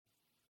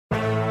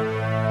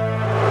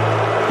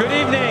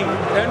Good evening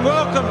and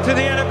welcome to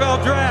the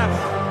NFL Draft.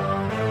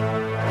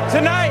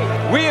 Tonight,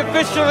 we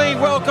officially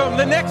welcome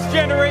the next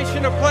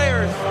generation of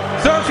players.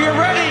 So if you're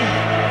ready,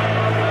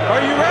 are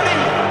you ready?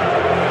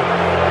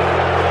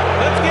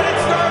 Let's get it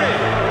started.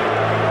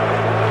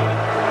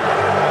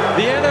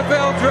 The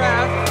NFL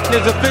Draft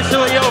is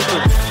officially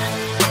open.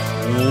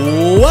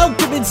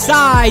 Welcome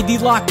inside the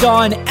Locked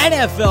On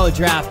NFL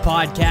Draft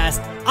Podcast.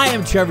 I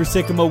am Trevor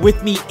Sikkema.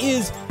 With me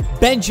is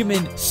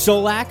Benjamin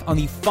Solak on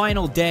the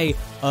final day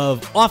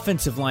of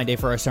offensive line day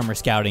for our summer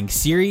scouting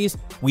series.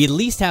 We at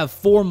least have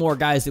 4 more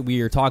guys that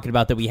we are talking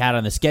about that we had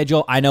on the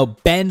schedule. I know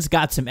Ben's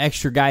got some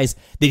extra guys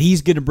that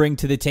he's going to bring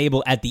to the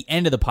table at the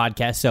end of the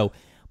podcast, so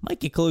might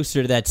get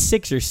closer to that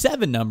 6 or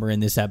 7 number in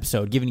this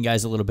episode, giving you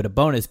guys a little bit of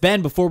bonus.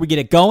 Ben, before we get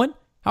it going,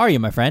 how are you,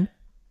 my friend?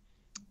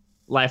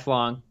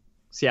 Lifelong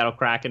Seattle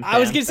Kraken fan. I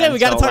was going to say we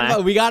got to talk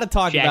about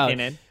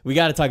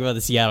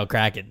the Seattle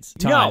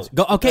Krakens. No,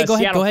 go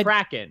ahead.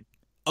 Kraken.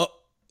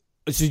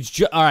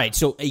 So, all right,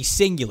 so a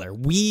singular.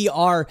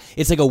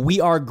 It's like a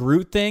We Are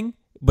Groot thing,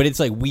 but it's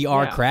like We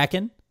Are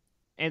Kraken.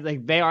 And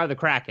like they are the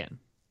Kraken.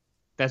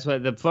 That's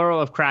what the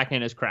plural of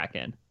Kraken is.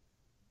 Kraken.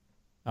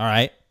 All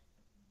right.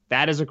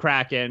 That is a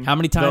Kraken. How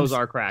many times? Those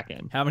are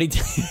Kraken. How many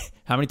times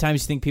do you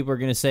think people are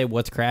going to say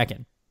what's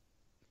Kraken?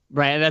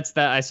 Right.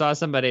 I saw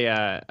somebody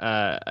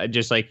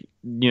just like,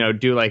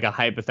 do like a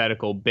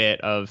hypothetical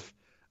bit of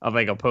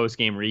like a post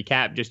game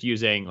recap, just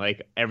using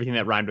like everything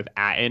that rhymed with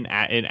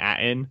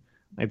atin.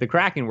 Like the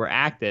Kraken were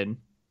acting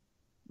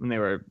when they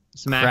were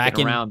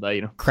smacking around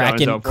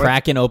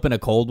Kraken open a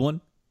cold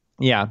one.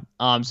 Yeah.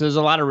 So there's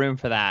a lot of room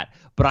for that.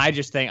 But I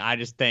just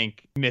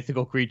think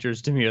mythical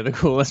creatures to me are the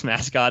coolest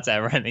mascots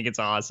ever. I think it's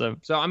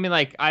awesome. So I mean,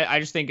 like I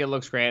just think it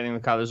looks great. I think the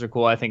colors are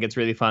cool. I think it's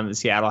really fun that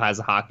Seattle has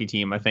a hockey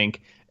team. I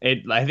think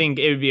it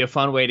would be a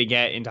fun way to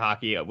get into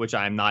hockey, which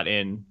I'm not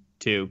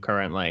into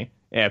currently.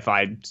 If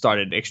I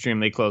started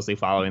extremely closely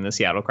following the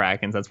Seattle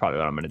Krakens, that's probably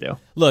what I'm going to do.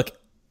 Look,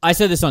 I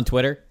said this on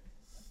Twitter.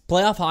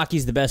 Playoff hockey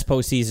is the best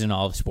postseason in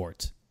all of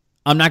sports.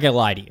 I'm not going to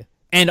lie to you.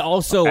 And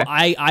also,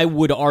 okay. I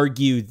would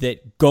argue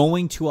that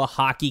going to a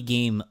hockey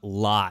game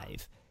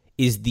live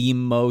is the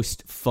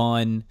most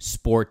fun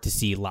sport to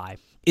see live.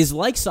 Is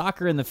like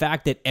soccer in the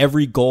fact that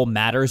every goal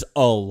matters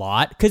a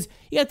lot. Because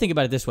you got to think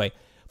about it this way.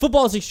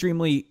 Football is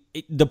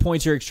the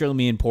points are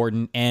extremely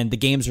important, and the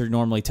games are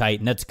normally tight,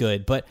 and that's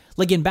good. But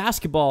like in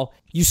basketball,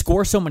 you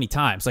score so many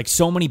times. Like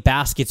so many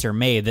baskets are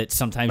made that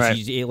sometimes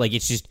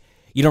it's just...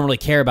 You don't really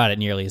care about it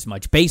nearly as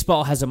much.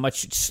 Baseball has a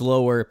much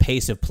slower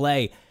pace of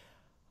play.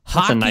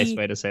 That's a nice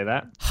way to say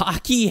that.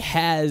 Hockey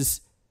has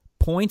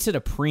points at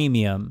a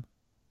premium,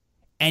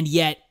 and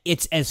yet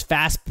it's as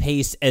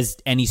fast-paced as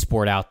any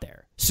sport out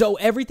there. So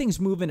everything's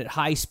moving at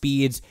high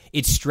speeds.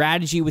 It's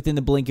strategy within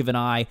the blink of an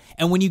eye.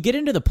 And when you get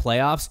into the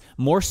playoffs,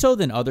 more so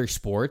than other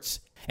sports...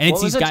 And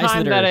it's these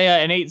guys that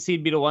an 8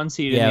 seed beat a 1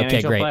 seed in the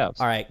NHL great. playoffs.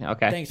 All right.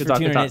 Okay. Thanks for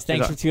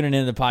tuning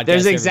in to the podcast,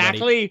 There's everybody.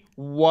 exactly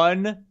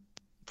one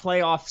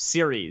playoff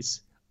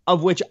series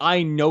of which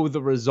I know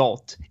the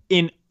result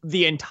in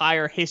the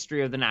entire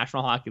history of the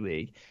National Hockey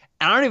League.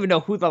 And I don't even know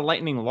who the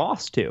Lightning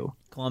lost to.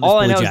 All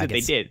I know is that they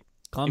did.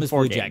 Columbus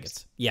Blue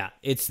Jackets. Yeah,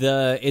 it's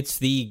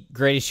the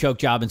greatest choke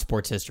job in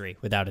sports history,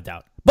 without a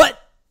doubt. But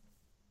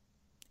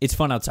it's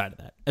fun outside of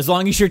that. As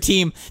long as your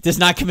team does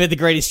not commit the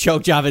greatest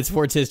choke job in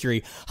sports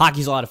history,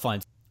 hockey's a lot of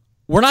fun.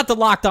 We're not the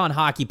Locked On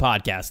Hockey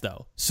podcast,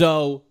 though.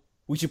 So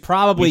we should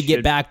probably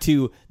get back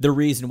to the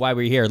reason why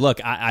we're here. Look,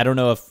 I don't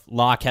know if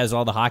Locke has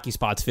all the hockey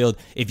spots filled.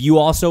 If you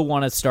also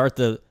want to start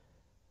the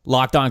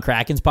Locked On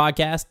Krakens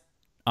podcast,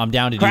 I'm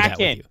down to do that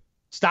with you.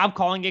 Stop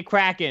calling it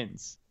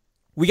Krakens.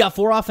 We got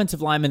 4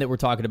 offensive linemen that we're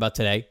talking about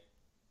today.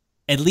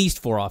 At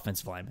least 4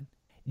 offensive linemen.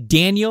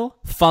 Daniel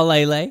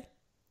Faalele,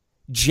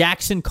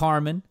 Jackson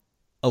Carman,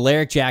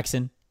 Alaric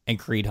Jackson, and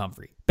Creed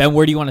Humphrey. Ben,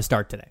 where do you want to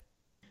start today?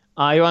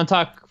 You want to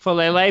talk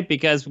Faalele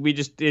because we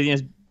just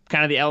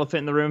kind of the elephant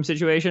in the room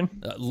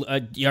situation?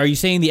 Are you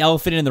saying the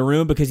elephant in the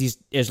room because he's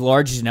as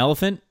large as an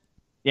elephant?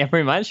 Yeah,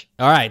 pretty much.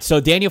 All right,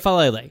 so Daniel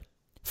Faalele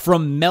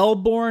from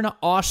Melbourne,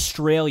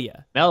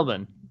 Australia.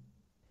 Melbourne.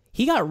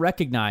 He got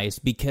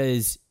recognized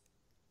because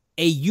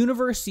a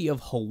University of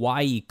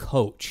Hawaii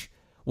coach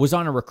was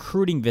on a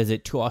recruiting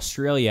visit to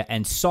Australia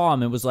and saw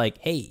him and was like,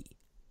 "Hey,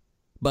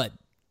 bud,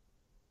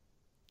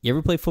 you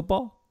ever play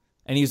football?"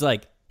 And he was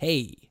like,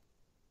 "Hey,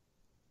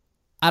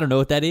 I don't know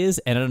what that is,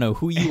 and I don't know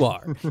who you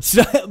are." And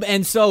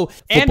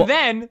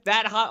then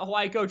that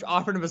Hawaii coach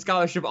offered him a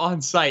scholarship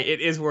on site.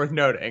 It is worth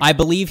noting. I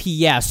believe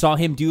he saw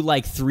him do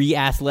like 3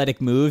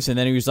 athletic moves, and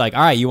then he was like,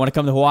 "All right, you want to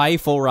come to Hawaii?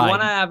 Full ride. You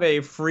want to have a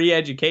free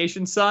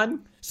education,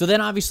 son?" So then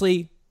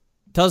obviously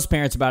tells his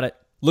parents about it,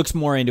 looks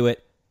more into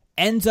it,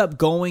 ends up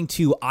going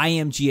to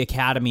IMG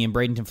Academy in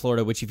Bradenton,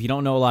 Florida, which if you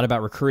don't know a lot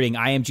about recruiting,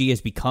 IMG has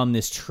become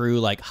this true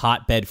like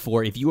hotbed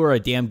for if you are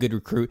a damn good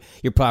recruit,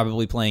 you're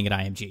probably playing at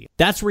IMG.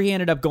 That's where he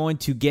ended up going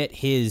to get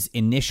his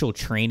initial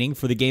training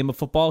for the game of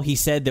football. He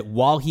said that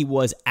while he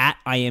was at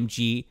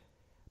IMG, I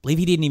believe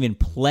he didn't even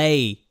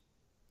play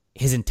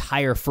his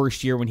entire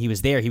first year when he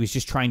was there. He was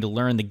just trying to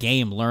learn the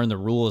game, learn the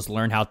rules,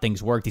 learn how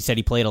things worked. He said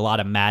he played a lot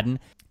of Madden.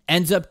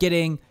 ends up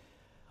getting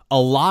a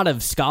lot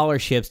of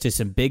scholarships to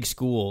some big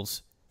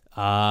schools.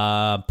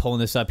 Pulling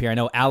this up here. I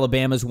know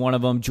Alabama's one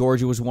of them.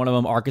 Georgia was one of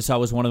them. Arkansas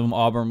was one of them.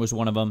 Auburn was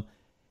one of them.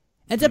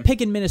 Ends up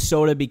picking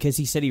Minnesota because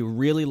he said he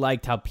really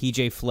liked how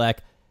PJ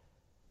Fleck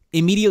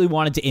immediately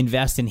wanted to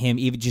invest in him,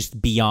 even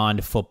just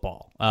beyond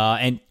football.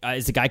 And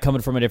as a guy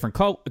coming from a different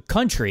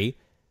country,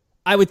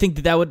 I would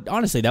think that would,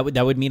 honestly, that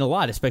would mean a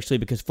lot, especially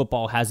because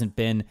football hasn't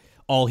been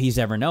all he's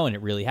ever known.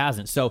 It really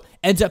hasn't. So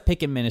ends up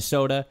picking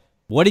Minnesota.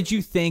 What did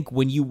you think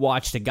when you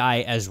watched a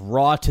guy as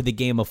raw to the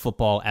game of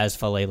football as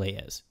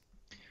Faalele is?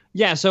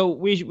 Yeah, so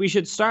we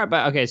should start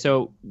by, okay,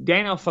 so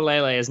Daniel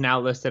Faalele is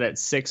now listed at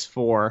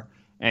 6'4"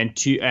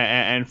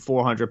 and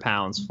 400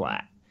 pounds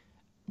flat.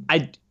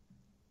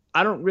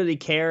 I don't really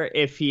care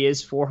if he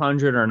is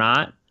 400 or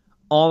not.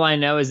 All I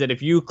know is that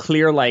if you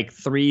clear like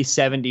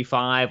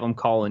 375, I'm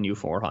calling you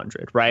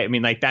 400, right? I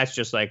mean, like, that's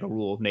just like a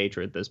rule of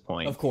nature at this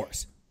point. Of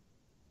course.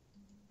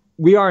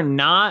 We are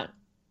not,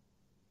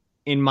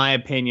 in my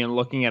opinion,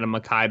 looking at a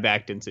Mekhi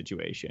Becton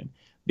situation,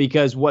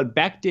 because what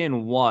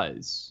Becton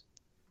was,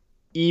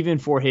 even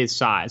for his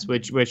size,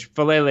 which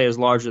Faalele is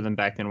larger than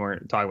Becton, we're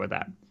going to talk about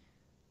that.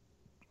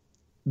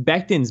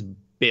 Becton's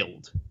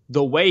build,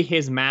 the way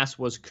his mass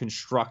was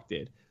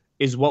constructed,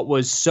 is what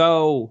was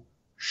so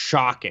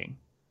shocking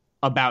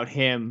about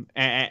him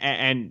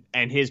and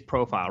his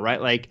profile,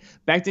 right? Like,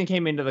 Becton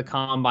came into the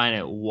combine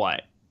at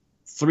what?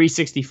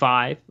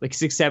 365, like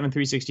 6'7",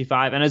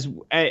 365. And as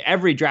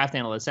every draft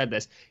analyst said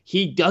this,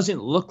 he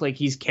doesn't look like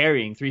he's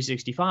carrying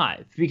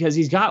 365 because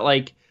he's got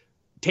like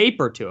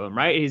taper to him,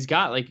 right? He's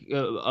got like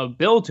a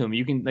build to him.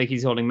 You can, like,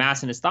 he's holding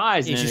mass in his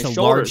thighs and he's in just his a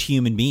shoulders. large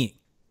human being.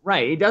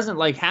 Right. He doesn't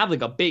like have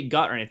like a big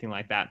gut or anything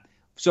like that.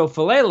 So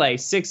Faalele,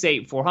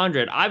 6'8",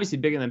 400, obviously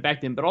bigger than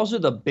Becton, but also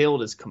the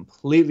build is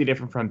completely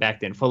different from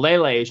Becton.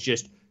 Faalele is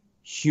just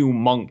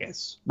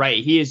humongous,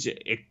 right? He is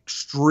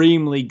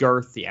extremely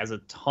girthy, has a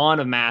ton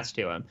of mass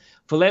to him.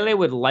 Faalele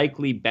would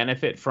likely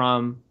benefit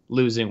from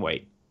losing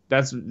weight.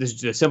 This is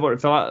just simple.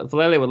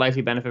 Faalele would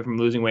likely benefit from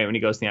losing weight when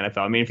he goes to the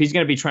NFL. I mean, if he's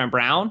going to be Trent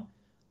Brown,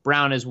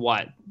 Brown is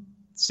what?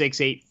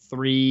 6'8",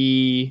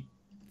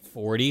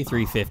 340,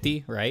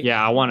 350, right?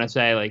 Yeah, I want to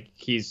say like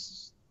he's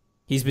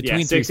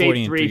between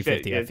 340 and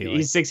 350, I feel like.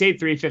 He's 6'8",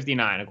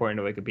 359, according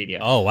to Wikipedia.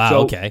 Oh, wow,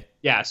 so, okay.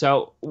 Yeah,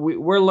 so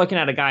we're looking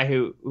at a guy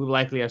who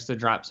likely has to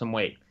drop some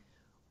weight.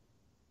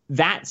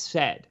 That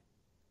said,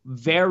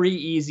 very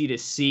easy to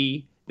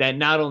see that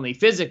not only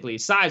physically,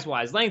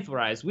 size-wise,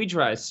 length-wise,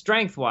 reach-wise,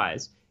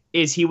 strength-wise,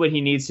 is he what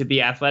he needs to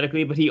be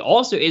athletically, but he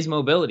also is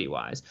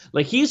mobility-wise.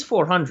 Like, he's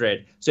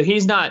 400, so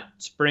he's not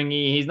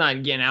springy, he's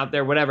not getting out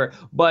there, whatever.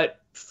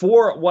 But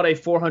for what a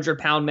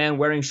 400-pound man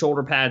wearing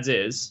shoulder pads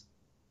is,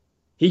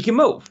 he can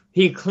move.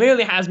 He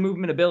clearly has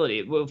movement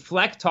ability. Well,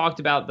 Fleck talked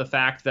about the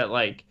fact that,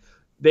 like,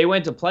 they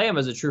went to play him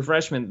as a true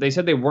freshman. They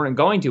said they weren't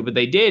going to, but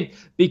they did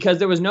because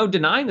there was no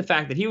denying the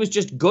fact that he was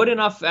just good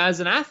enough as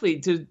an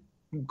athlete to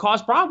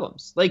cause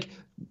problems. Like,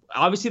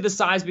 obviously the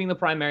size being the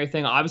primary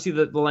thing, obviously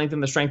the length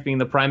and the strength being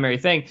the primary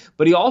thing,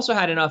 but he also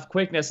had enough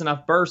quickness,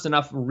 enough burst,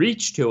 enough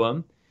reach to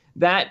him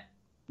that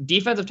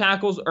defensive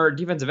ends,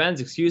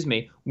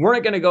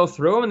 weren't going to go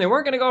through him and they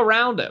weren't going to go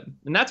around him.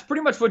 And that's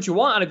pretty much what you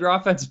want out of your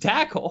offensive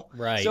tackle.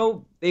 Right.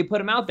 So they put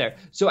him out there.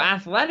 So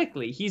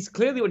athletically, he's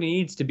clearly what he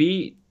needs to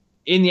be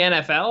in the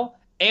NFL,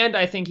 and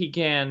I think he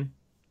can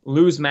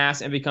lose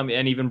mass and become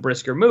an even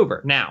brisker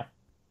mover. Now,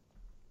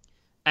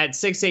 at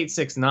 6'8",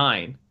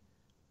 6'9",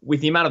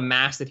 with the amount of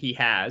mass that he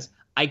has,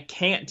 I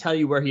can't tell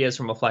you where he is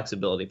from a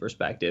flexibility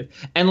perspective.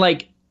 And,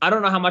 like, I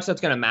don't know how much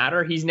that's going to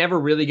matter. He's never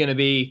really going to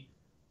be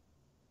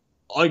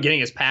getting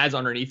his pads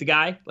underneath the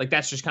guy. Like,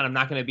 that's just kind of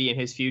not going to be in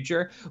his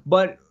future.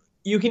 But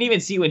you can even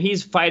see when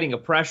he's fighting a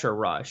pressure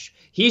rush,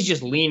 he's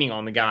just leaning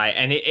on the guy,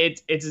 and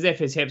it's as if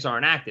his hips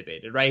aren't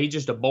activated, right? He's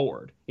just a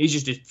board. He's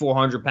just a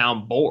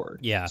 400-pound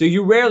board. Yeah. So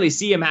you rarely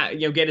see him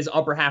get his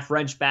upper half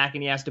wrenched back,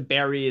 and he has to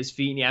bury his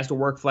feet, and he has to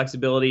work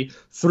flexibility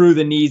through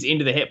the knees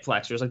into the hip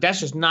flexors. Like, that's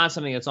just not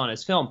something that's on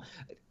his film.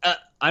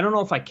 I don't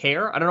know if I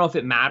care. I don't know if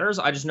it matters.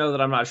 I just know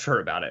that I'm not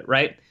sure about it,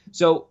 right?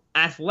 So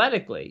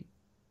athletically,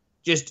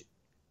 just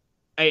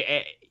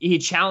he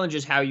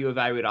challenges how you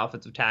evaluate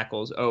offensive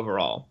tackles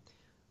overall.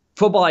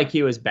 Football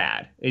IQ is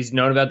bad. He's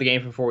known about the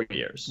game for 4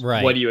 years.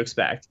 Right. What do you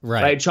expect?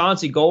 Right.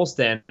 Chauncey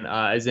Golston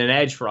is an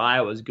edge for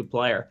Iowa, is a good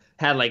player.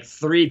 Had like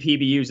 3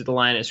 PBUs at the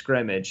line of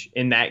scrimmage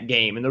in that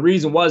game. And the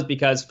reason was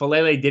because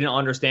Faalele didn't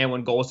understand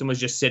when Golston was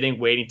just sitting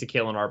waiting to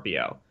kill an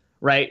RPO.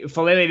 Right?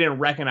 Faalele didn't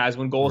recognize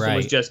when Golston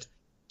was just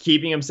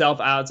keeping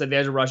himself outside the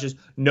edge of rushes,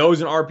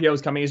 knows an RPO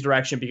is coming his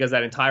direction because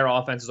that entire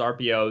offense is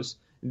RPOs.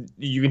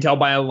 You can tell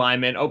by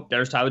alignment, oh,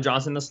 there's Tyler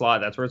Johnson in the slot.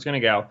 That's where it's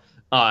going to go.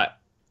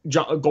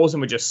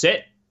 Golston would just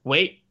sit,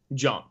 wait,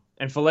 jump.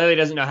 And Faalele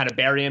doesn't know how to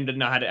bury him, doesn't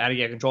know how to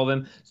get control of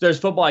him. So there's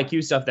football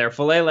IQ stuff there.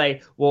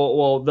 Faalele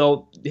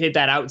they'll hit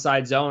that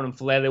outside zone, and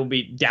Faalele will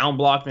be down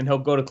blocked, and he'll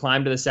go to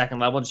climb to the second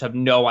level and just have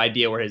no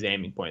idea where his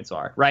aiming points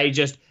are, right?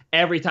 Just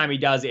every time he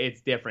does it,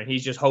 it's different.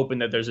 He's just hoping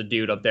that there's a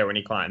dude up there when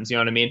he climbs. You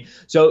know what I mean?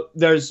 So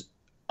there's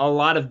a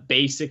lot of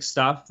basic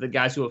stuff that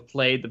guys who have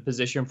played the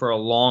position for a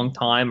long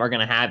time are going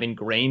to have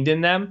ingrained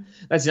in them.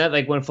 That's not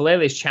like when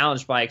Faalele is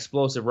challenged by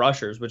explosive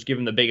rushers, which give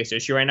him the biggest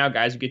issue right now,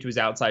 guys who get to his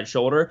outside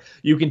shoulder,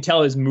 you can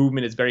tell his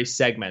movement is very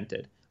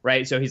segmented,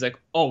 right? So he's like,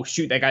 oh,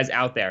 shoot, that guy's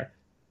out there.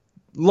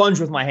 Lunge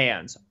with my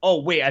hands.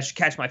 Oh, wait, I should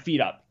catch my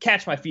feet up.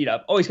 Catch my feet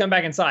up. Oh, he's coming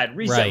back inside.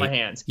 Reset my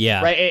hands.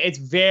 Yeah. Right? It's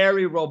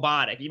very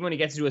robotic. Even when he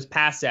gets into his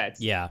pass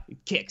sets. Yeah.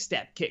 Kick,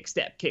 step, kick,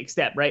 step, kick,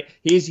 step, right?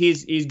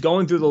 He's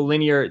going through the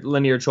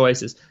linear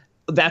choices.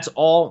 That's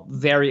all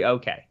very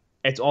okay.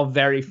 It's all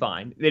very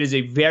fine. It is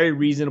a very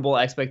reasonable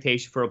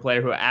expectation for a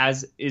player who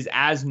is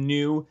as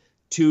new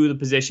to the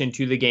position,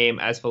 to the game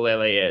as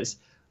Faalele is.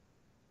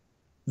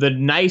 The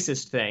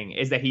nicest thing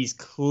is that he's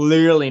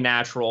clearly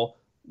natural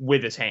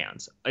with his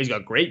hands. He's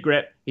got great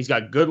grip. He's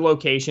got good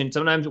location.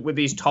 Sometimes with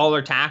these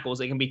taller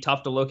tackles, it can be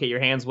tough to locate your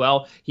hands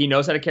well. He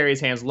knows how to carry his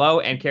hands low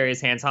and carry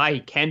his hands high. He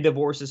can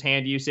divorce his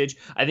hand usage.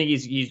 I think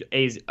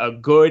he's a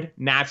good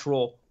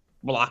natural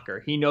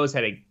blocker. He knows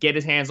how to get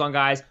his hands on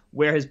guys,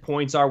 where his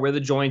points are, where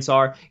the joints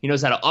are. He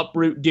knows how to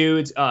uproot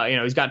dudes.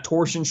 He's got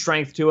torsion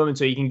strength to him, and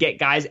so he can get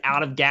guys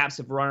out of gaps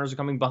if runners are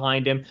coming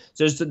behind him.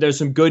 So there's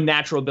some good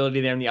natural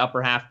ability there in the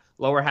upper half.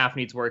 Lower half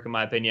needs work, in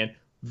my opinion.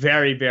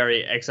 Very,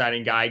 very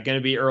exciting guy. Going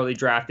to be early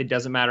drafted.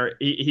 Doesn't matter.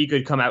 He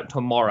could come out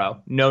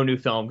tomorrow. No new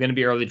film. Going to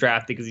be early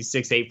drafted because he's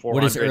 6'8", 400.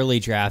 What does early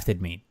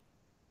drafted mean?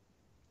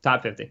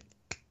 Top 50.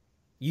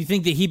 You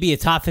think that he'd be a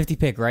top 50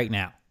 pick right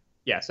now?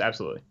 Yes,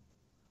 absolutely.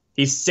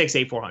 He's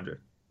 6'8", 400.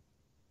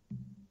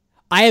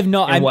 I have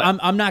no.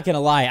 I'm not going to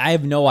lie. I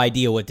have no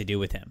idea what to do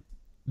with him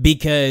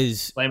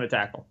because blame a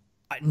tackle.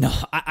 No,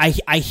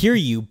 I hear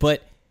you,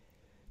 but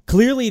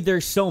clearly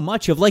there's so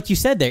much of, like you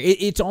said there.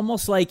 It's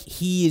almost like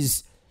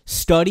he's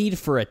studied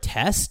for a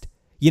test,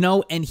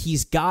 and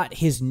he's got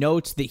his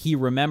notes that he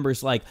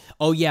remembers, like,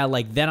 oh yeah,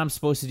 like then I'm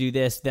supposed to do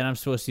this, then I'm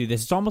supposed to do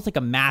this. It's almost like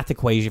a math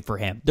equation for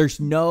him.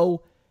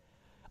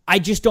 I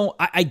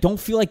don't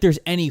feel like there's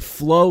any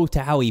flow to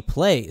how he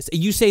plays.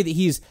 You say that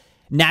he's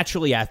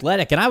naturally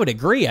athletic, and I would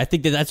agree. I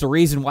think that that's the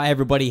reason why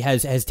everybody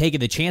has taken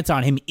the chance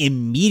on him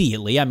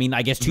immediately. I mean,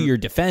 I guess to your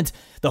defense,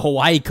 the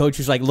Hawaii coach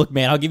was like, look,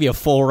 man, I'll give you a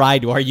full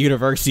ride to our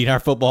university and our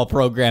football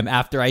program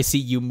after I see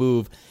you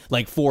move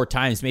like 4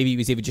 times. Maybe he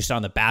was even just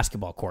on the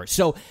basketball court.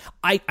 So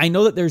I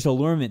know that there's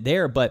allurement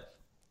there, but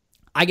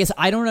I guess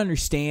I don't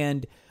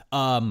understand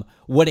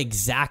what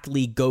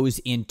exactly goes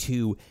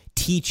into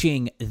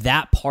teaching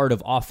that part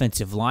of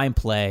offensive line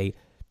play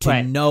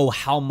to know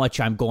how much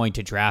I'm going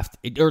to draft,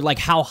 or like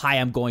how high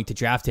I'm going to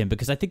draft him,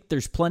 because I think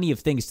there's plenty of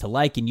things to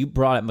like. And you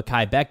brought up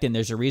Mekhi Becton.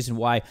 There's a reason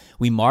why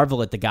we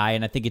marvel at the guy,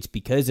 and I think it's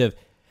because of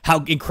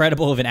how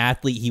incredible of an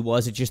athlete he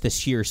was at just the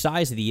sheer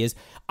size that he is.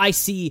 I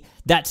see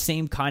that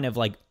same kind of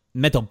like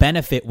mental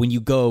benefit when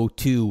you go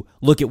to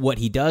look at what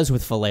he does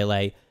with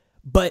Faalele,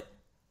 but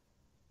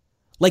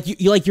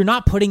you're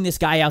not putting this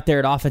guy out there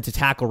at offensive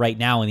tackle right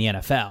now in the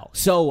NFL.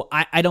 So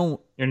I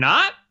don't. You're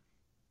not?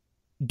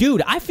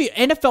 Dude, I feel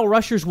NFL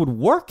rushers would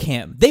work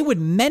him. They would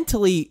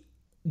mentally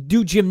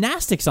do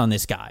gymnastics on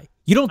this guy.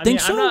 You don't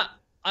think so?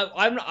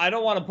 I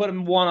don't want to put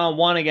him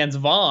one-on-one against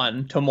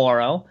Vaughn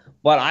tomorrow,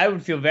 but I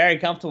would feel very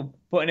comfortable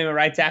putting him at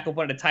right tackle,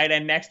 putting a tight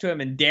end next to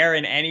him, and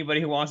daring anybody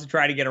who wants to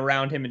try to get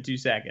around him in 2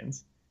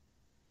 seconds.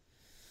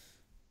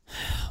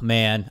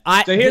 Man,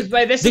 Go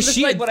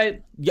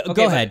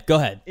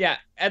ahead. Yeah,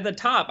 at the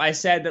top, I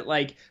said that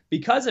like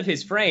because of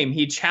his frame,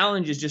 he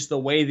challenges just the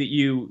way that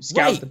you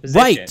scout the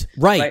position.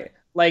 Right.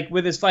 Like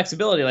with his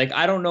flexibility, like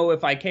I don't know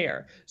if I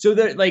care. So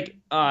that like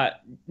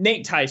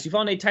Nate Tice, you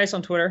follow Nate Tice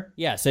on Twitter?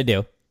 Yes, I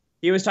do.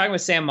 He was talking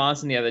with Sam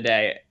Monson the other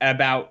day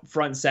about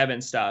front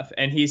seven stuff,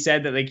 and he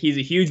said that like he's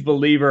a huge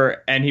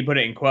believer, and he put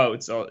it in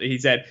quotes. So he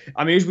said,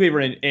 "I'm a huge believer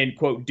in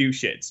quote do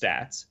shit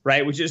stats,"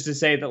 right? Which is to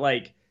say that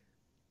like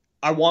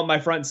I want my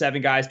front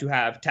seven guys to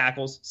have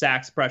tackles,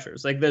 sacks,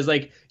 pressures. Like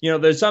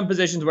there's some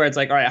positions where it's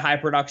like, all right, high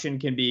production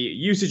can be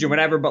usage or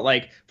whatever, but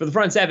like for the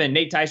front seven,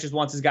 Nate Tice just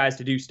wants his guys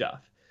to do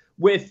stuff.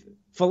 With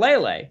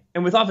Faalele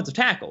and with offensive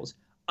tackles,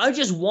 I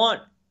just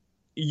want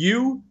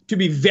you to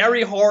be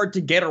very hard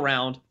to get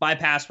around by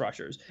pass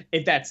rushers.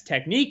 If that's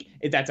technique,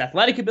 if that's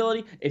athletic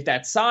ability, if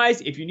that's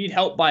size, if you need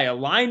help by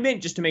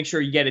alignment just to make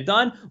sure you get it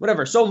done,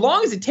 whatever. So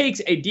long as it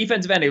takes a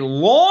defensive end a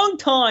long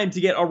time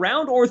to get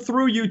around or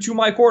through you to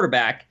my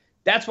quarterback,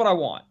 that's what I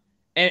want.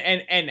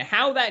 And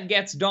how that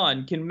gets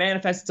done can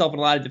manifest itself in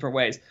a lot of different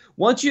ways.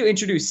 Once you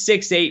introduce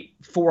 6'8",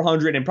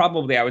 400, and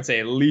probably I would say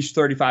at least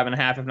 35 and a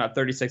half, if not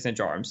 36-inch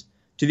arms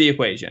to the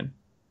equation,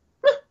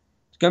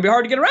 it's going to be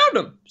hard to get around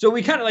him. So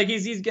we kind of like,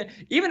 he's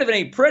even if it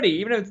ain't pretty,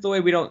 even if it's the way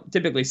we don't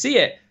typically see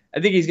it, I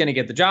think he's going to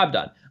get the job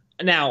done.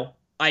 Now,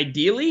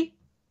 ideally,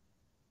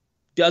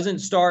 doesn't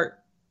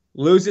start,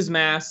 loses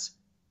mass,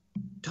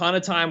 ton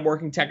of time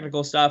working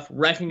technical stuff,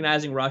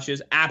 recognizing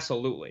rushes.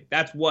 Absolutely.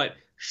 That's what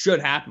should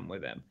happen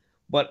with him.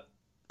 But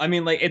I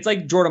mean, like, it's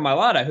like Jordan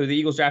Mailata, who the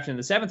Eagles drafted in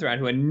the 7th round,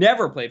 who had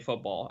never played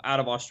football out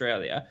of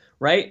Australia,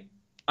 right?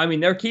 I mean,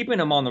 they're keeping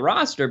him on the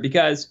roster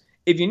because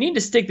if you need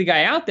to stick the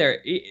guy out there,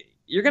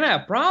 you're going to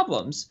have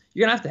problems.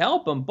 You're going to have to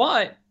help him,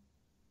 but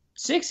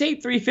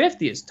 6'8",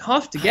 350 is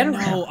tough to get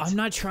around. No, I'm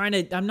not trying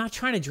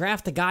to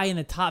draft a guy in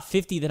the top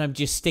 50 that I'm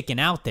just sticking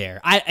out there.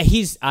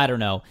 I don't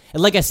know.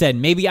 And like I said,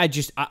 maybe I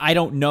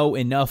don't know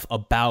enough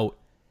about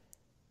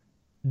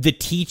the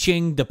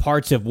teaching, the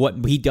parts of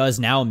what he does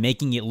now and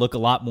making it look a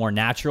lot more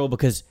natural,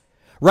 because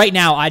right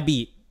now I'd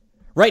be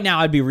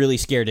really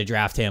scared to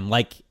draft him.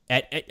 Like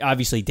at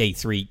obviously day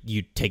 3,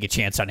 you take a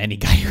chance on any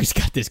guy who's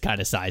got this kind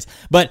of size.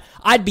 But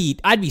I'd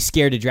be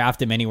scared to draft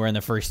him anywhere in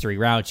the first 3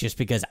 rounds just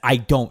because I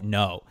don't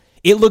know.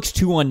 It looks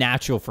too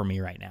unnatural for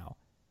me right now.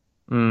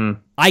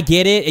 I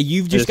get it.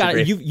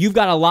 You've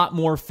got a lot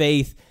more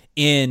faith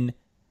in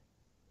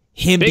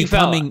him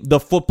becoming the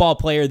football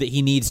player that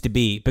he needs to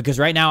be, because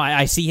right now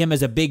I see him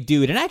as a big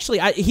dude. And actually,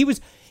 he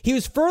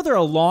was further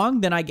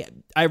along than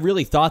I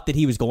really thought that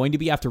he was going to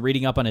be after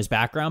reading up on his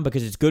background,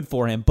 because it's good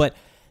for him. But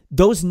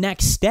those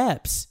next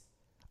steps,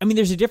 I mean,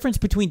 there's a difference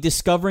between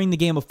discovering the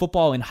game of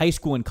football in high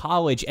school and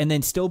college and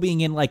then still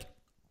being in like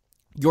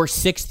your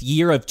 6th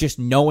year of just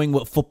knowing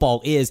what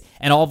football is,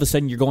 and all of a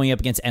sudden you're going up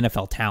against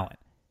NFL talent.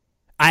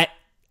 I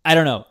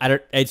don't know.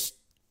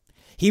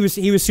 He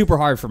was super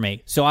hard for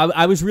me. So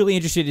I was really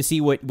interested to see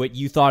what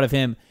you thought of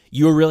him.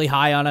 You were really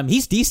high on him.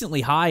 He's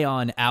decently high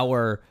on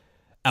our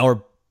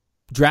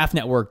Draft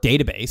Network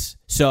database.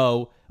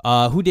 So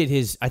who did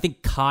his? I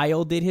think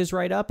Kyle did his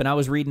write-up, and I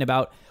was reading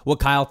about what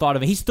Kyle thought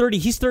of him. He's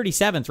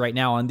 37th right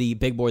now on the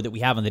big board that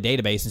we have on the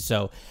database, and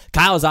so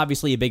Kyle is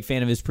obviously a big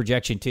fan of his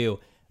projection too.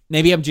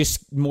 Maybe I'm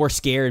just more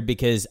scared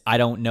because I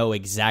don't know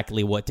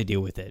exactly what to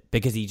do with it,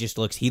 because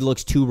he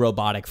looks too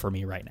robotic for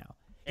me right now.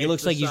 He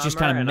looks like he's just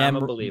kind of I'm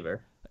a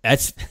believer.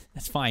 That's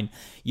fine.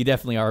 You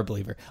definitely are a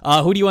believer.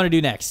 Who do you want to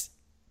do next?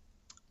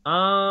 You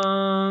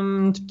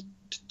want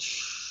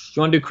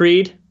to do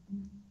Creed?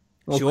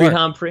 Sure. Creed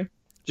Humphrey.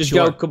 Just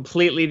go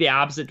completely the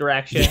opposite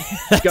direction.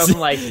 Just go from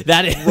like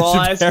that is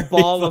rawest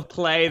ball of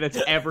play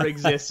that's ever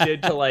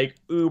existed to like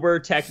uber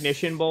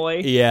technician boy.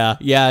 Yeah.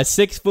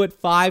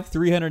 6'5",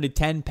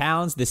 310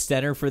 pounds. The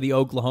center for the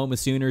Oklahoma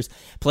Sooners.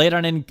 Played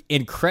on an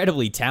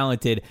incredibly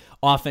talented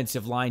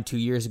offensive line 2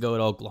 years ago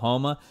at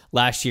Oklahoma.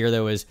 Last year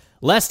there was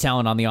less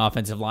talent on the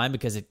offensive line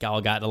because a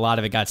lot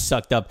of it got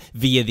sucked up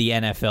via the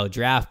NFL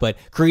draft. But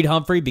Creed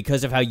Humphrey,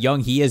 because of how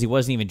young he is, he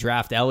wasn't even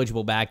draft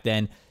eligible back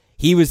then.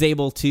 He was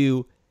able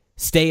to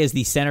stay as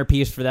the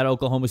centerpiece for that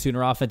Oklahoma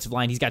Sooner offensive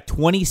line. He's got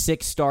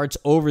 26 starts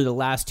over the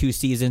last 2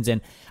 seasons,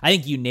 and I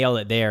think you nailed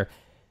it there.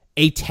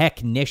 A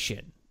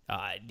technician.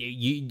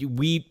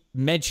 We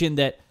mentioned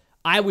that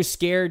I was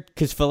scared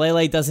because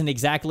Falele doesn't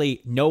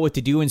exactly know what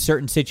to do in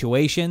certain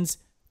situations.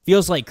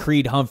 Feels like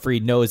Creed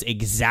Humphrey knows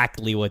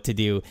exactly what to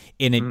do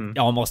in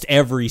almost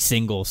every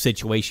single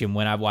situation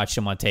when I've watched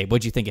him on tape.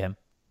 What'd you think of him?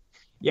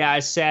 Yeah, I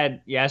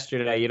said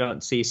yesterday you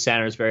don't see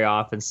centers very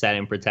often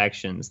setting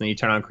protections. Then you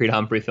turn on Creed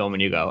Humphrey film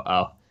and you go,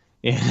 oh,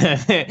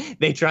 yeah,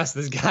 they trust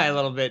this guy a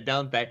little bit,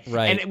 don't they?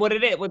 Right. And what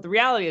the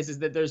reality is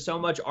that there's so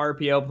much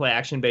RPO play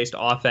action-based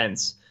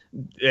offense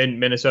in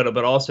Minnesota,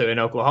 but also in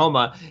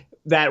Oklahoma,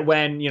 that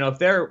when, if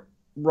they're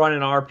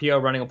running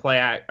RPO, running a play,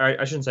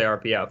 I shouldn't say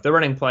RPO, if they're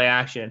running play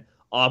action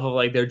off of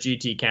like their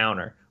GT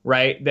counter,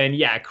 right? Then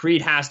yeah,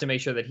 Creed has to make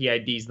sure that he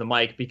IDs the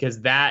mic,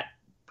 because that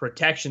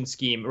protection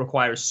scheme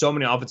requires so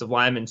many offensive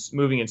linemen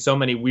moving in so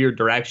many weird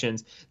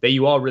directions that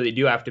you all really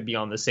do have to be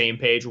on the same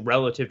page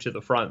relative to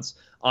the fronts.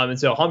 And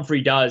so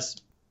Humphrey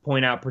does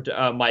point out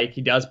Mike.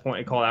 He does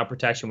call out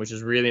protection, which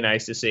is really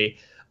nice to see.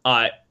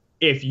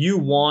 If you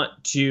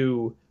want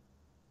to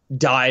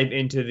dive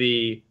into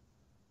the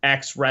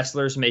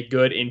ex-wrestlers make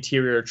good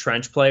interior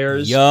trench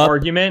players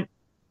argument,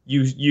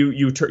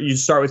 you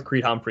start with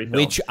Creed Humphrey film,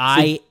 which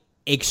I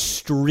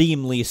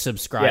extremely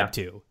subscribe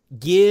to.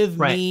 Give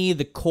me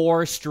the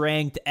core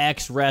strength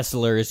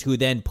ex-wrestlers who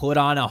then put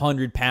on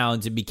 100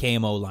 pounds and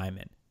became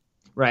O-linemen.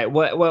 Right.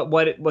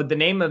 What the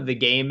name of the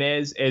game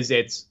is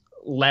it's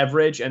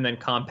leverage and then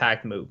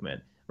compact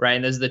movement. Right.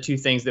 And those are the two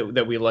things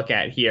that we look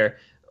at here.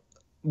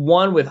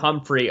 One with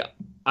Humphrey.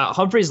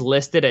 Humphrey's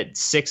listed at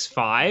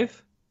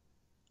 6'5".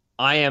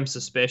 I am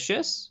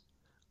suspicious.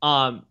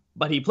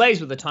 But he plays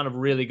with a ton of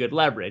really good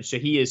leverage. So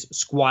he is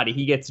squatty.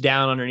 He gets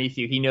down underneath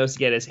you. He knows to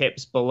get his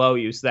hips below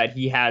you so that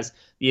he has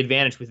the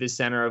advantage with his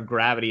center of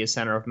gravity, his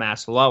center of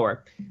mass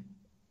lower.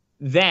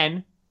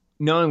 Then,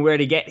 knowing where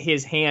to get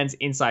his hands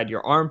inside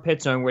your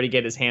armpits, knowing where to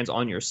get his hands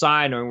on your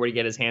side, knowing where to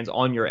get his hands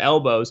on your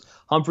elbows,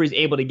 Humphrey's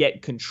able to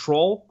get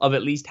control of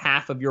at least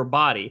half of your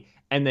body,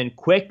 and then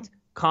quick,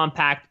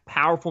 compact,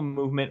 powerful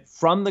movement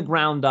from the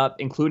ground up,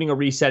 including a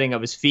resetting of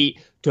his feet,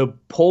 to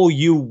pull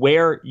you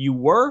where you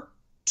were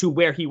to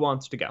where he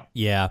wants to go.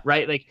 Yeah.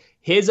 Right? Like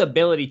his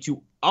ability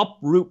to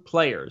uproot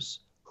players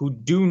who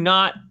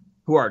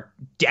are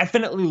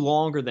definitely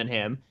longer than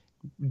him,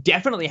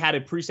 definitely had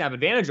a pre-snap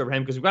advantage over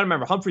him, because we've got to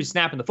remember Humphrey's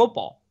snapping the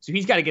football. So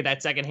he's got to get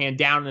that second hand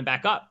down and then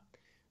back up.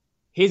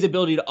 His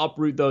ability to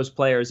uproot those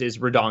players is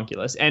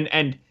redonkulous.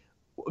 And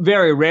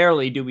very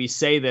rarely do we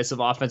say this of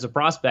offensive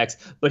prospects,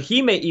 but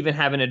he may even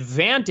have an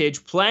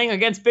advantage playing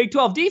against Big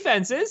 12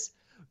 defenses,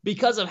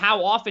 because of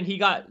how often he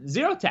got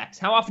zero techs,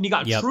 how often he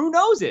got true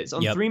noses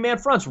on three-man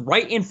fronts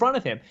right in front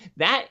of him.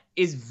 That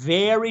is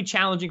very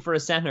challenging for a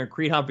center.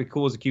 Creed Humphrey,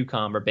 cool as a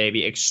cucumber,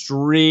 baby.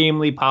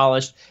 Extremely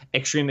polished,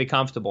 extremely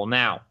comfortable.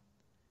 Now,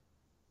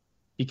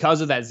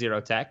 because of that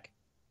zero tech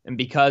and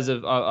because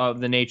of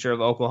the nature of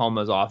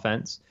Oklahoma's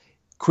offense,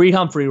 Creed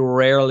Humphrey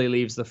rarely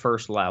leaves the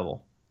first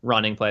level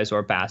running plays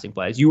or passing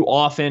plays. You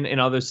often in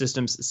other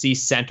systems see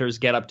centers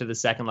get up to the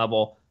second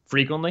level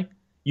frequently.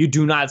 You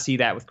do not see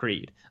that with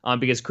Creed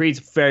because Creed's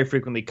very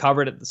frequently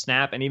covered at the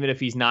snap. And even if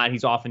he's not,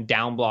 he's often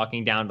down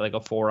blocking down to like a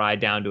 4-eye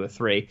down to a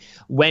 3.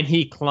 When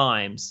he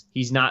climbs,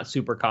 he's not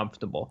super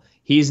comfortable.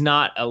 He's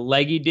not a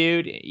leggy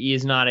dude. He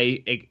is not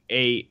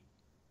he's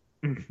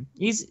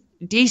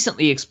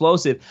decently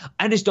explosive.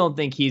 I just don't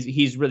think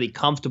he's really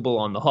comfortable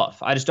on the hoof.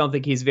 I just don't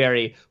think he's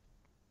very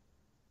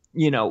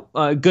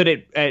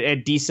good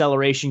at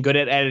deceleration, good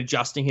at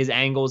adjusting his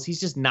angles. He's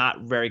just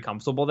not very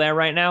comfortable there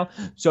right now.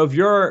 So if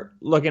you're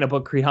looking to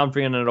put Creed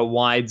Humphrey in a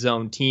wide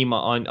zone team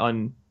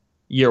on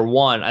year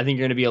one, I think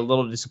you're going to be a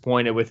little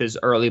disappointed with his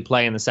early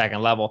play in the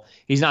second level.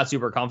 He's not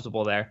super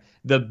comfortable there.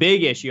 The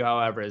big issue,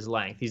 however, is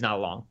length. He's not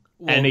long.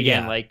 Well, and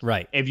again,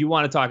 if you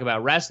want to talk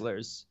about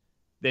wrestlers,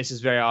 this is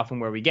very often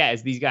where we get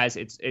is these guys.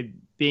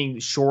 Being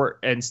short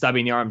and stubby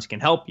in the arms can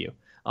help you.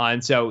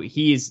 And so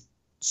he's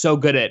so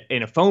good at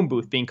in a phone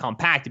booth being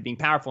compacted, being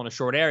powerful in a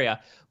short area,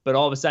 but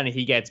all of a sudden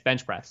he gets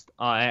bench pressed,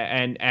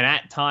 and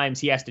at times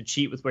he has to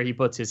cheat with where he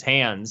puts his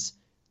hands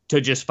to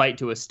just fight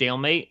to a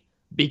stalemate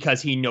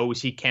because he knows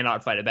he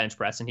cannot fight a bench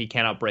press and he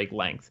cannot break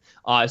length.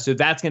 So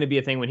that's going to be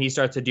a thing when he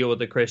starts to deal with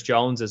the Chris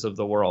Joneses of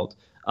the world,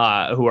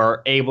 who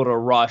are able to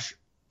rush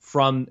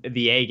from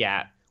the A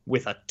gap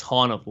with a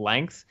ton of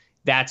length.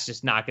 That's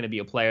just not going to be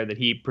a player that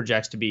he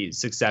projects to be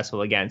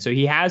successful again. So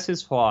he has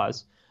his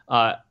flaws.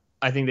 I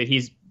think that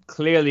he's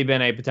clearly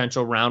been a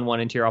potential round one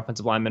interior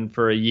offensive lineman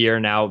for a year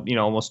now,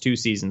 almost 2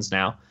 seasons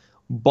now.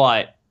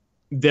 But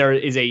there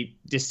is a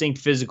distinct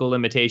physical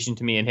limitation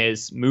to me in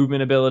his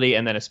movement ability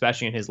and then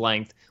especially in his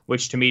length,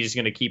 which to me is just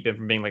going to keep him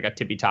from being like a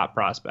tippy top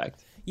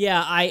prospect.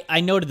 Yeah,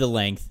 I noted the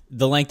length.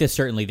 The length is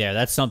certainly there.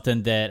 That's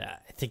something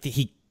that I think that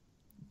he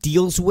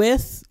deals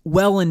with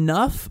well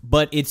enough,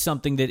 but it's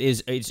something that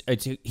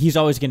he's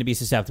always going to be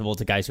susceptible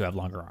to guys who have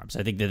longer arms.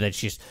 I think that's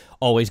just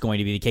always going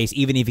to be the case,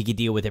 even if he can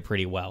deal with it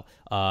pretty well,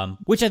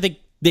 which I think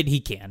that he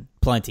can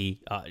plenty,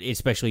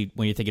 especially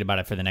when you're thinking about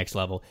it for the next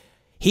level.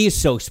 He is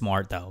so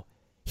smart, though.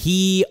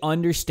 He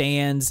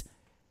understands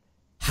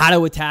how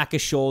to attack a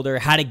shoulder,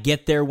 how to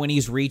get there when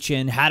he's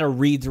reaching, how to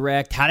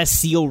redirect, how to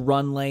seal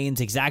run lanes,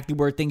 exactly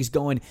where things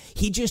going.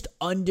 He just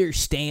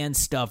understands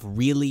stuff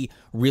really,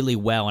 really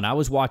well. And I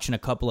was watching a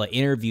couple of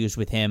interviews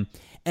with him,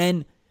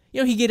 and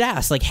he get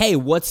asked like, "Hey,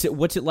 what's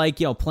it like?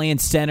 Playing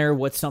center?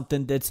 What's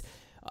something that's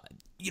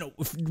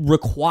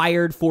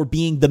required for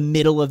being the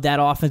middle of that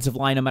offensive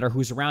line, no matter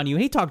who's around you?"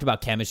 And he talked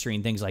about chemistry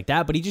and things like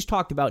that, but he just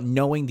talked about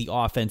knowing the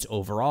offense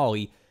overall.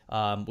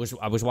 I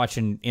was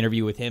watching an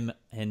interview with him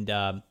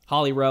and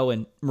Holly Rowe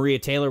and Maria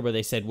Taylor where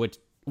they said,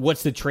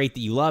 what's the trait that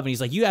you love? And he's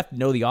like, you have to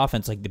know the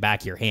offense like the back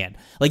of your hand.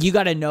 Like, you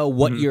got to know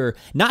what you're,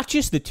 not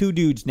just the 2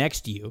 dudes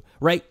next to you,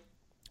 right?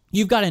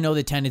 You've got to know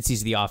the tendencies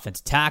of the offense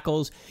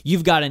tackles.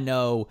 You've got to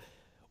know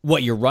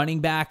what your running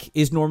back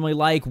is normally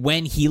like,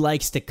 when he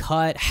likes to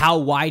cut, how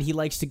wide he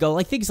likes to go,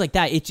 like things like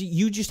that.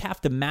 You just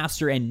have to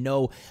master and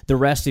know the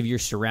rest of your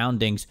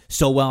surroundings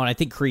so well, and I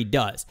think Creed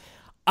does.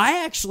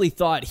 I actually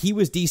thought he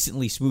was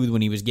decently smooth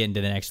when he was getting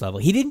to the next level.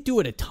 He didn't do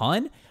it a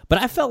ton,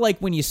 but I felt like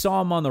when you saw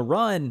him on the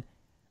run,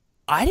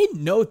 I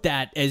didn't note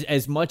that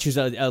as much as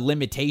a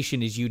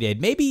limitation as you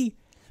did. Maybe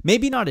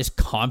not as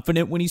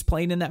confident when he's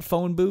playing in that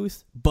phone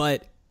booth,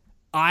 but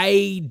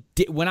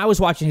when I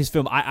was watching his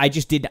film, I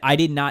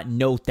did not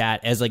note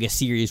that as like a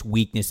serious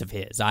weakness of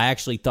his. I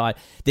actually thought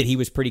that he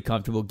was pretty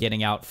comfortable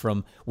getting out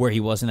from where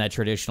he was in that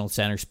traditional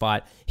center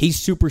spot. He's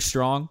super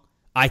strong.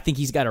 I think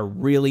he's got a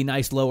really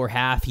nice lower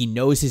half. He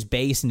knows his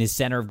base and his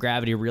center of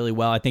gravity really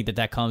well. I think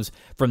that comes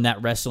from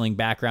that wrestling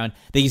background.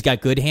 I think he's got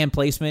good hand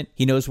placement.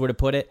 He knows where to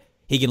put it.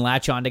 He can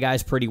latch onto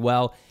guys pretty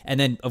well. And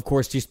then, of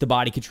course, just the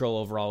body control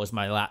overall was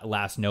my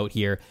last note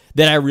here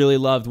that I really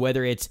loved,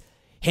 whether it's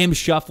him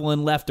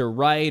shuffling left or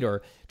right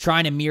or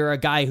trying to mirror a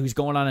guy who's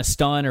going on a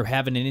stun or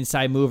having an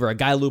inside move or a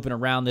guy looping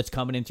around that's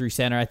coming in through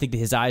center. I think that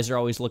his eyes are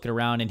always looking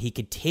around, and he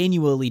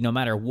continually, no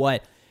matter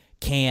what,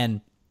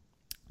 can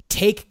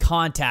take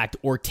contact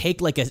or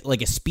take like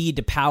a speed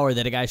to power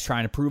that a guy's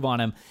trying to prove on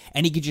him,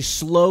 and he could just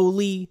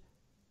slowly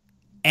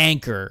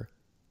anchor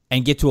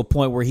and get to a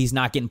point where he's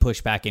not getting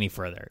pushed back any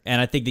further. And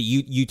I think that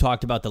you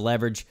talked about the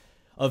leverage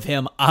of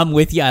him. I'm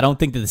with you. I don't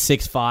think that the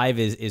 6'5"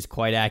 is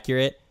quite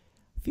accurate.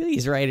 I feel like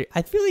he's right.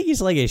 I feel like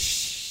he's like a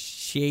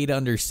shade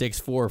under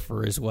 6'4"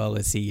 for as well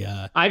as he.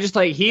 Well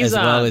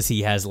as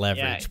he has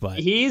leverage, but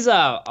he's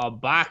a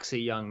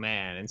boxy young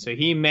man, and so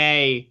he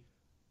may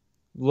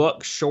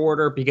look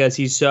shorter because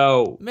he's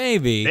so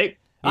maybe big.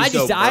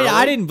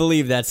 I didn't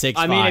believe that 6'5".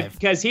 I mean,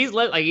 because he's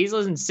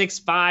listening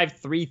 6'5",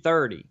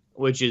 330,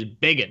 which is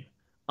biggin.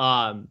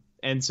 And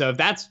so if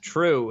that's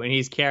true and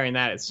he's carrying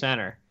that at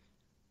center,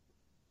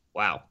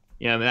 wow.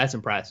 You know, I mean, that's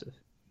impressive.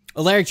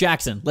 Alaric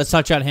Jackson, let's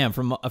touch on him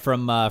from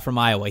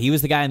Iowa. He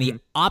was the guy on the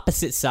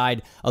opposite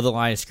side of the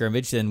line of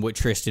scrimmage than what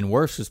Tristan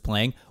Wirfs was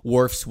playing.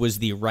 Wirfs was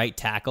the right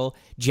tackle.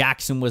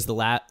 Jackson was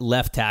the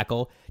left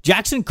tackle.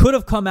 Jackson could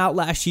have come out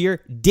last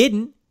year,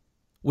 didn't.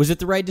 Was it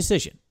the right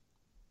decision?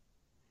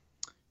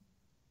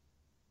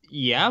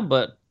 Yeah,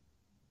 but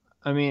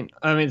I mean,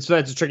 so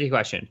that's a tricky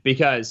question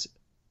because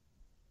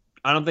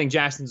I don't think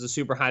Jackson's a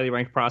super highly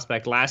ranked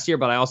prospect last year,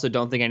 but I also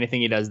don't think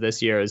anything he does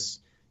this year is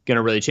going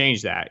to really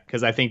change that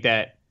because I think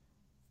that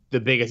the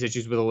biggest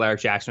issues with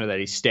Alaric Jackson are that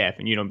he's stiff,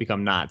 and you don't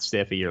become not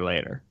stiff a year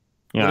later.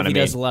 You know what I mean?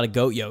 He does a lot of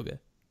goat yoga.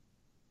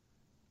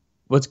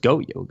 What's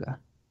goat yoga?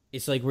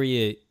 It's like where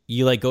you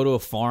like go to a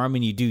farm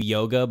and you do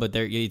yoga, but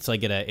it's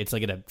like in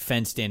a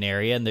fenced in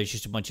area, and there's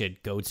just a bunch of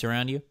goats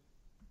around you.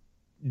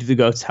 Do the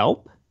goats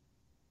help?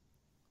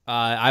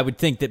 I would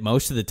think that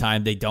most of the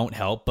time they don't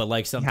help, but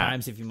like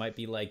sometimes if you might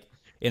be like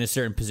in a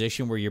certain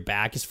position where your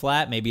back is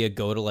flat, maybe a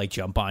goat will like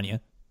jump on you.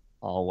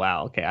 Oh,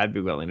 wow. Okay, I'd be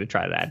willing to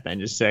try that then,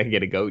 just so I can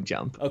get a goat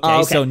jump.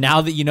 Okay, so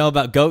now that you know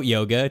about goat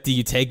yoga, do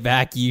you take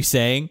back you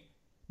saying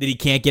that he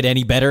can't get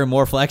any better and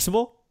more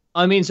flexible?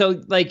 I mean,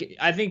 so, like,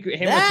 I think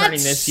him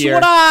returning this year...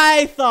 That's what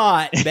I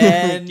thought,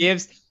 Ben.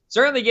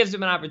 certainly gives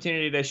him an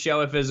opportunity to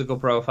show a physical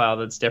profile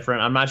that's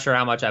different. I'm not sure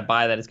how much I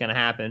buy that it's going to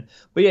happen.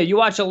 But, yeah, you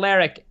watch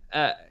Alaric,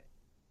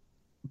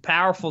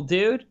 powerful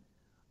dude.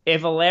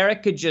 If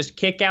Alaric could just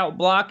kick out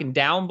block and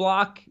down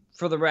block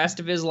for the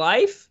rest of his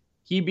life...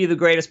 he'd be the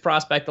greatest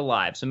prospect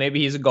alive. So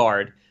maybe he's a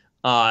guard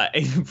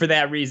for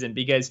that reason,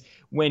 because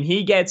when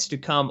he gets to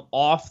come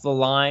off the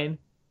line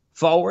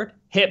forward,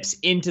 hips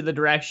into the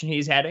direction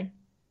he's heading,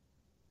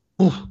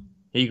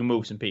 he can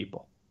move some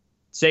people.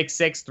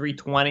 6'6",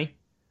 320,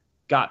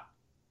 got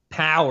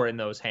power in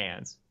those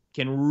hands,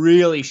 can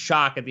really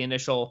shock at the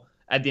initial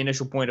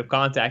point of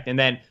contact, and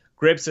then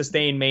grip,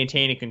 sustain,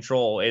 maintain, and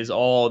control is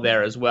all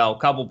there as well.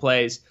 Couple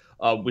plays,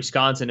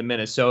 Wisconsin to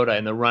Minnesota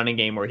in the running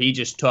game where he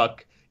just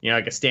took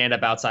like a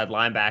stand-up outside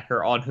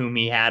linebacker on whom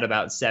he had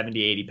about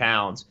 70, 80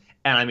 pounds.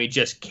 And, I mean,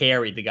 just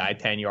carried the guy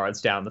 10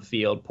 yards down the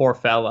field. Poor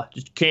fella.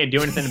 Just can't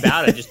do anything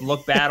about it. Just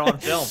look bad on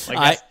film.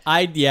 Like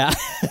yeah.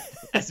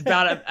 That's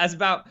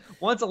about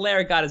once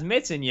Alaric got his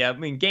mitts in you, I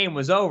mean, game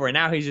was over. And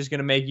now he's just going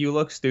to make you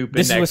look stupid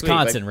This is next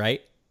Wisconsin,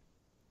 week.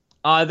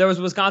 Right? There was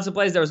Wisconsin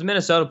plays. There was a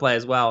Minnesota play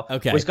as well.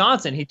 Okay.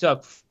 Wisconsin, he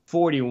took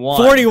 41.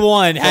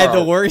 41 had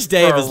the worst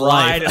day of his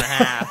life. Ride and a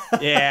half.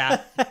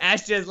 Yeah.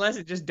 Ash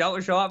just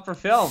don't show up for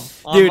film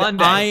on Dude,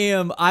 Monday.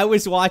 I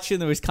was watching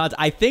the Wisconsin.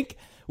 I think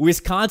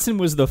Wisconsin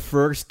was the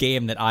first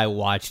game that I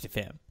watched of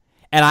him.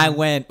 And I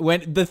when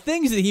the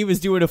things that he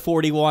was doing at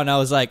 41, I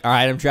was like, all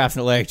right, I'm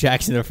drafting Alaric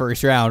Jackson in the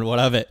first round. What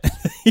of it?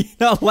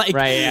 Right,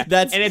 yeah.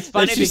 And it's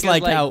funny that's just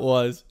because, like how it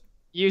was.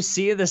 You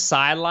see the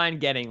sideline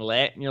getting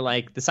lit, and you're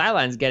like, the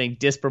sideline's getting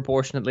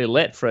disproportionately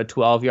lit for a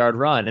 12-yard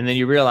run. And then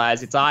you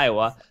realize it's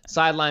Iowa.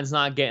 Sideline's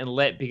not getting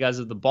lit because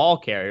of the ball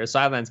carrier.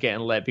 Sideline's getting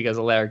lit because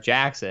Alaric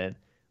Jackson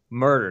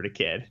murdered a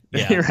kid.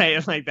 Yeah.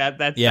 Right? Like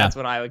that's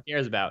what Iowa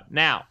cares about.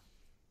 Now,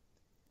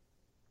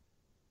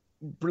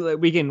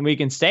 we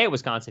can stay at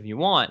Wisconsin if you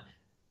want.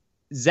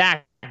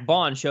 Zach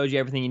Bond showed you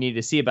everything you needed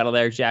to see about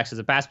Alaric Jackson as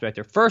a pass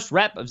protector. First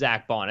rep of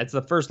Zach Bond. It's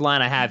the first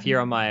line I have here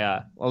on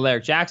my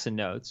Alaric Jackson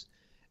notes.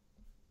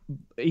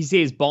 He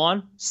sees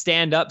Bond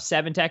stand up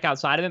 7-tech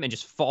outside of him and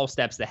just false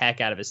steps the heck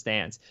out of his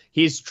stance.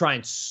 He's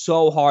trying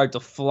so hard to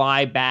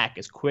fly back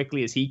as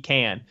quickly as he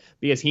can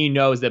because he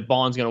knows that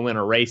Bond's going to win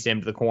a race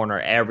into the corner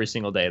every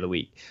single day of the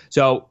week.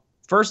 So,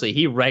 firstly,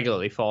 he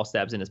regularly false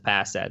steps in his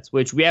pass sets,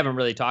 which we haven't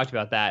really talked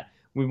about that.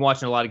 We've been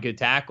watching a lot of good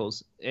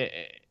tackles.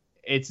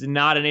 It's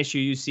not an issue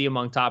you see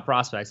among top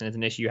prospects, and it's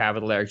an issue you have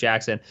with Alaric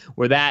Jackson,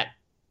 where that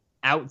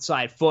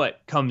outside foot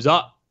comes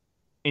up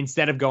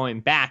instead of going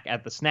back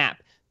at the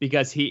snap,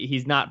 because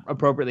he's not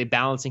appropriately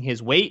balancing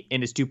his weight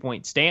in his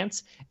 2-point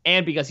stance,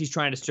 and because he's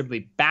trying to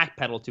simply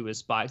backpedal to his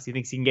spot because he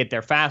thinks he can get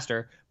there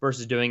faster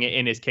versus doing it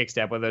in his kick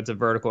step, whether it's a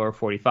vertical or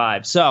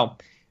 45. So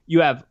you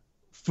have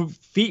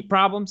feet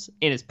problems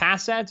in his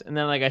pass sets, and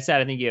then, like I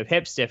said, I think you have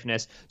hip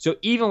stiffness. So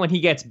even when he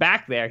gets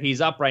back there,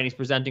 he's upright, he's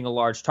presenting a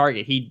large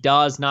target. He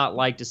does not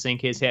like to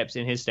sink his hips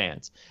in his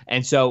stance.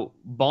 And so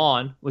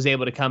Bond was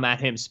able to come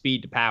at him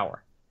speed to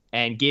power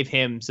and give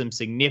him some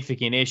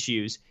significant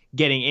issues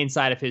getting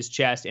inside of his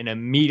chest and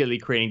immediately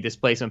creating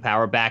displacement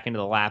power back into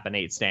the lap of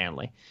Nate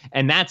Stanley.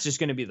 And that's just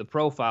going to be the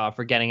profile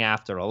for getting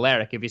after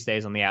Alaric if he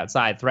stays on the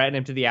outside. Threaten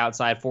him to the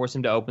outside, force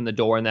him to open the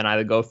door, and then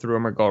either go through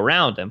him or go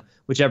around him,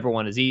 whichever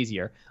one is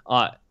easier.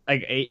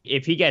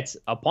 If he gets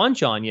a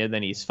punch on you,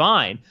 then he's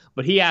fine,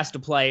 but he has to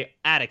play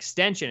at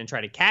extension and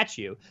try to catch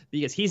you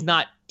because he's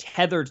not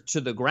tethered to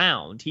the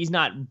ground. He's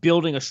not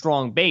building a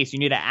strong base. You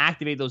need to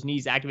activate those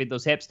knees, activate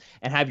those hips,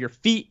 and have your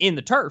feet in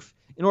the turf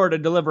in order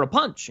to deliver a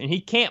punch. And he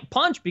can't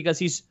punch because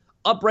he's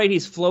upright,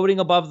 he's floating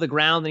above the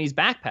ground, and he's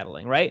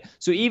backpedaling, right?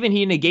 So even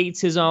he negates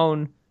his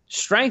own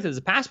strength as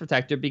a pass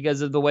protector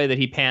because of the way that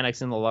he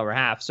panics in the lower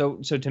half. So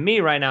to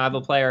me right now, I have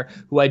a player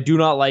who I do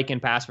not like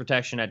in pass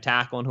protection at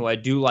tackle and who I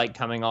do like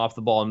coming off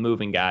the ball and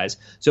moving guys.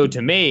 So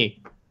to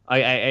me,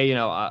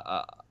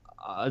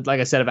 like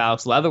I said of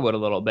Alex Leatherwood a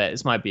little bit,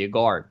 this might be a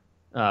guard.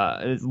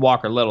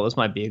 Walker Little, this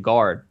might be a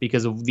guard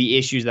because of the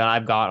issues that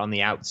I've got on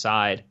the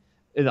outside,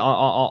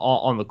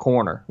 on the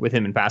corner with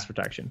him in pass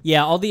protection.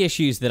 Yeah, all the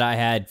issues that I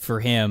had for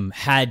him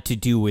had to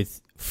do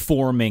with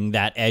forming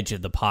that edge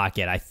of the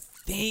pocket. I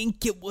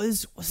think it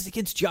was it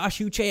against Josh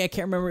Uche? I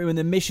can't remember, in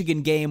the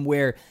Michigan game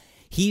where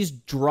he's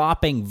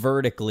dropping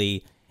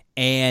vertically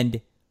and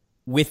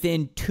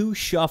within 2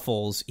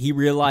 shuffles, he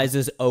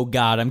realizes, oh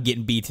God, I'm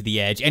getting beat to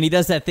the edge. And he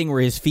does that thing where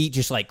his feet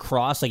just like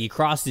cross, like he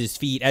crosses his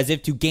feet as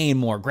if to gain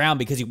more ground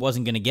because he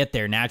wasn't going to get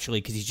there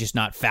naturally because he's just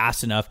not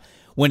fast enough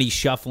when he's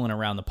shuffling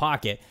around the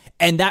pocket.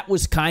 And that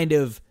was kind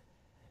of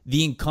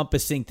the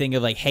encompassing thing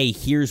of like, hey,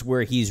 here's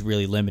where he's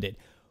really limited.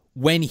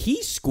 When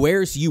he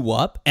squares you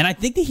up, and I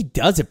think that he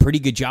does a pretty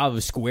good job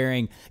of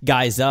squaring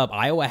guys up.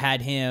 Iowa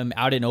had him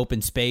out in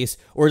open space,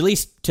 or at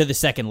least to the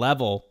second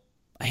level,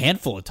 a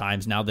handful of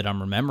times now that I'm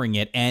remembering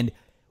it. And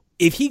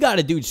if he got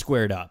a dude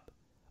squared up,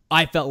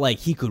 I felt like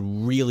he could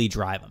really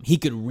drive him. He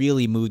could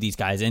really move these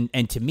guys.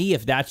 And to me,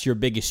 if that's your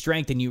biggest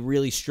strength and you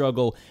really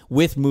struggle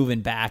with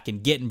moving back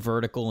and getting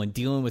vertical and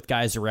dealing with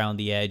guys around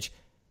the edge,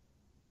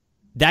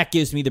 that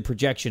gives me the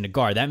projection to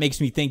guard. That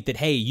makes me think that,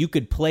 hey, you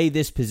could play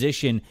this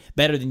position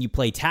better than you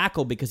play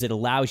tackle because it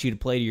allows you to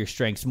play to your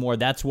strengths more.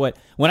 That's what,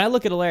 when I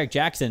look at Alaric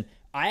Jackson,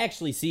 I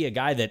actually see a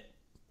guy that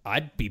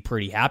I'd be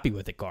pretty happy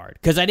with at guard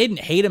because I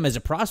didn't hate him as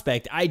a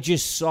prospect. I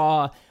just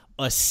saw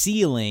a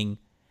ceiling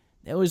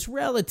that was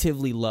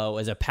relatively low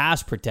as a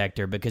pass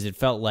protector because it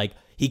felt like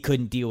he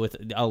couldn't deal with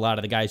a lot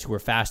of the guys who were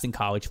fast in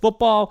college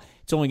football.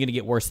 It's only going to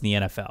get worse in the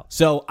NFL.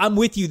 So I'm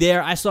with you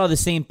there. I saw the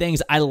same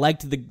things. I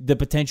liked the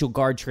potential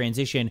guard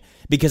transition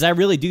because I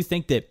really do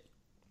think that,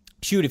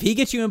 shoot, if he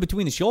gets you in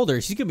between the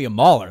shoulders, he's going to be a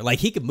mauler. Like,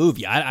 he could move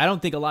you. I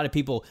don't think a lot of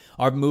people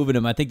are moving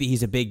him. I think that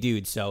he's a big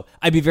dude. So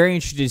I'd be very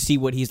interested to see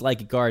what he's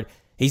like at guard.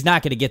 He's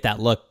not going to get that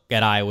look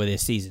at Iowa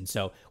this season,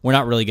 so we're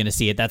not really going to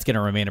see it. That's going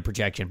to remain a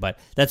projection, but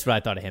that's what I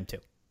thought of him too.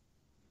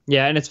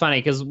 Yeah, and it's funny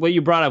because what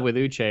you brought up with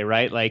Uche,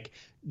 right? Like,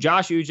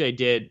 Josh Uche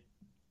did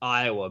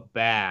Iowa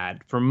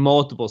bad for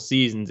multiple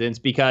seasons, and it's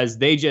because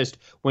they just,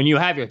 when you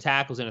have your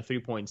tackles in a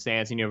 3-point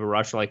stance and you have a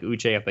rusher like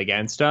Uche up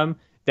against them,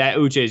 that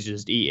Uche is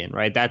just eating,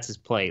 right? That's his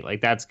play.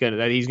 Like, he's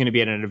going to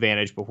be at an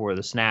advantage before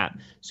the snap.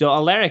 So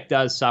Alaric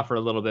does suffer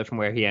a little bit from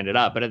where he ended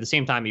up, but at the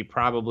same time, he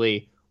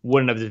probably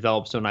wouldn't have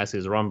developed so nicely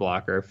as a run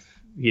blocker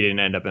if he didn't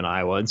end up in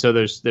Iowa. And so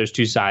there's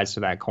 2 sides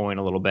to that coin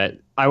a little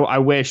bit. I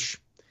wish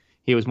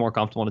he was more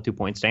comfortable in a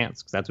 2-point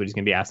stance because that's what he's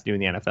going to be asked to do in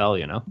the NFL,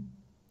 you know?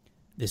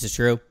 This is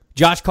true.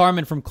 Josh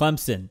Carman from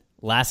Clemson,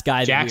 last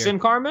guy. Jackson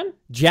Carman?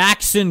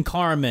 Jackson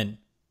Carman.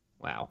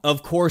 Wow.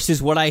 Of course,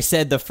 is what I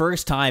said the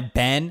first time.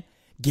 Ben,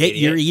 get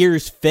your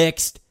ears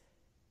fixed.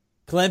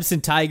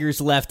 Clemson Tigers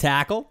left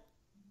tackle.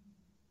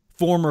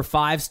 Former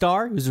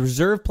 5-star. He was a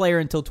reserve player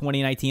until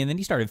 2019, and then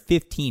he started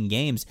 15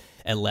 games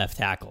at left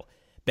tackle.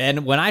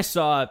 Ben, when I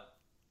saw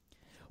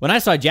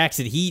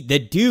Jackson,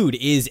 the dude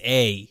is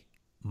a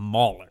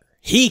mauler.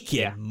 He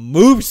can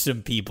move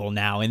some people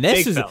now, and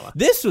this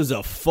was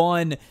a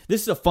fun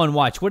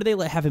watch. What do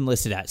they have him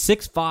listed at?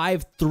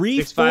 6'5",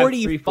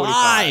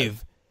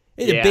 345.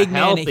 He's a big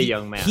man.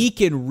 Young man. He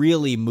can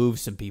really move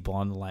some people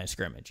on the line of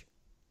scrimmage.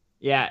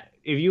 Yeah,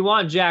 if you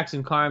want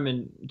Jackson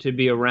Carman to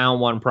be a round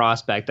 1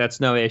 prospect, that's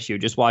no issue.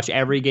 Just watch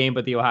every game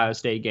but the Ohio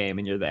State game,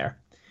 and you're there.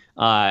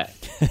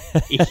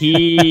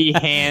 He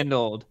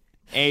handled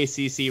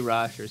ACC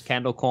rushers,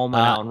 Kendall Coleman,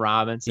 Allen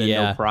Robinson,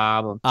 no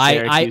problem.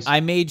 I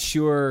made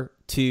sure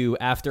to,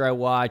 after I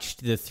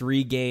watched the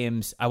 3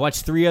 games, I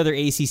watched 3 other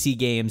ACC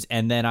games,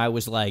 and then I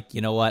was like,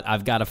 you know what?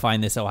 I've got to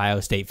find this Ohio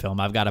State film.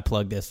 I've got to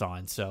plug this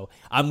on. So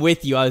I'm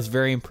with you. I was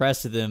very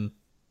impressed with him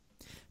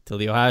till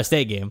the Ohio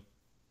State game.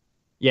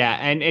 Yeah,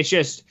 and it's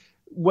just,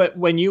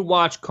 when you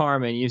watch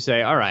Carman, you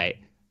say, all right,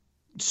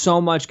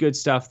 so much good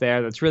stuff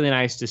there. That's really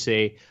nice to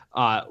see.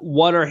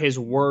 What are his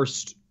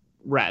worst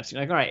reps? You're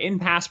like, all right, in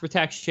pass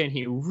protection,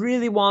 he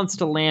really wants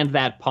to land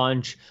that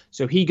punch,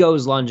 so he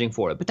goes lunging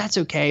for it. But that's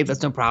okay.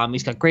 That's no problem.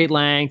 He's got great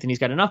length, and he's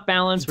got enough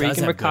balance where he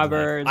can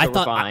recover. So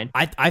we're fine.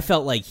 I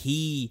felt like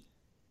he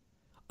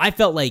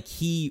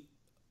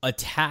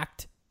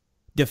attacked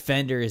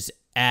defenders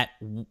at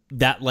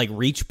that like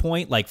reach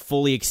point, like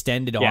fully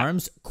extended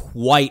arms,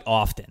 quite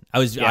often. I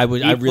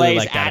really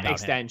like that about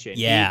extension. Him.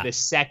 Yeah, the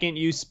second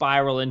you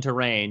spiral into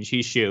range,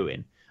 he's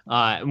shooting.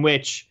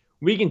 Which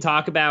we can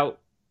talk about.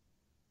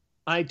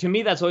 To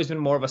me, that's always been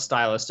more of a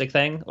stylistic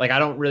thing. Like, I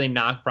don't really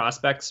knock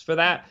prospects for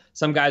that.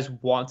 Some guys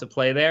want to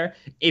play there.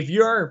 If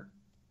you're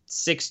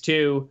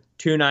 6'2",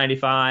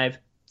 295,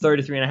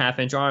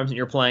 33.5-inch arms, and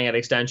you're playing at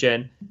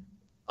extension,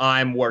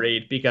 I'm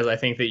worried because I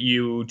think that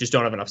you just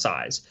don't have enough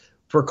size.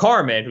 For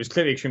Carman, who's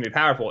clearly extremely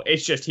powerful,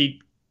 it's just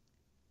he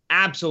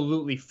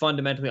absolutely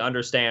fundamentally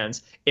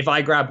understands, if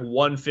I grab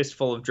one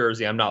fistful of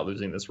jersey, I'm not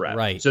losing this rep.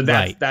 Right. So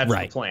that's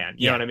the plan.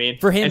 You know what I mean?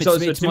 For him,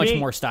 it's much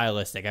more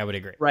stylistic. I would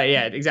agree. Right.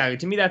 Yeah. Exactly.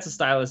 To me, that's a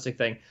stylistic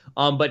thing.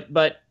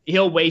 But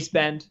he'll waist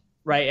bend.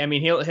 Right. I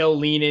mean, he'll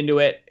lean into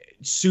it.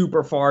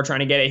 super far trying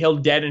to get it. He'll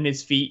deaden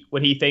his feet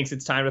when he thinks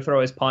it's time to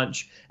throw his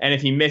punch. And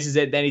if he misses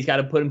it, then he's got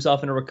to put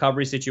himself in a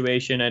recovery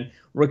situation. And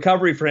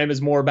recovery for him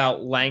is more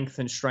about length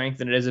and strength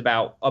than it is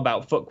about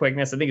foot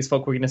quickness. I think his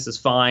foot quickness is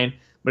fine,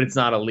 but it's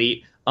not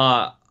elite.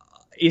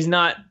 He's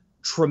not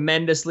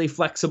tremendously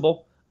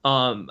flexible.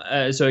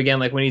 So again,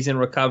 like when he's in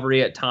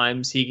recovery at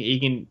times, he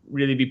can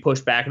really be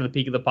pushed back into the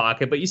peak of the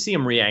pocket, but you see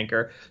him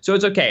re-anchor. So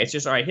it's okay. It's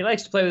just, all right, he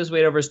likes to play with his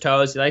weight over his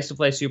toes. He likes to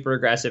play super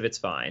aggressive. It's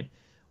fine.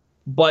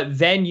 But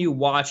then you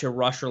watch a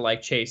rusher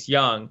like Chase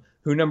Young,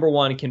 who, number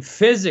one, can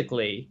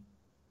physically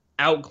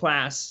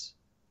outclass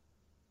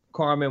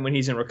Carman when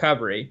he's in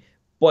recovery,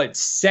 but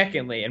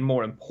secondly, and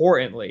more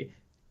importantly,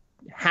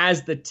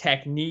 has the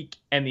technique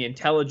and the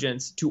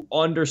intelligence to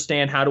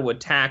understand how to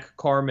attack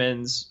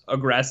Carman's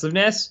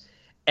aggressiveness.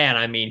 And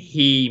I mean,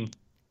 he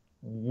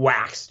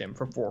waxed him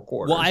for 4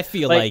 quarters. Well, I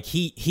feel like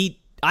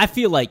I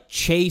feel like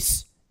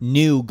Chase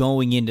knew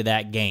going into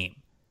that game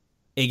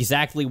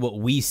exactly what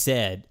we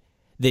said,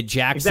 that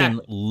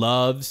Jackson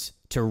loves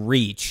to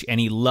reach and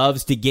he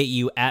loves to get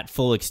you at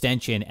full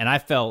extension. And I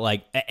felt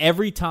like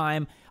every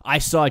time I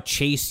saw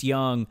Chase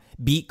Young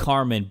beat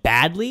Carman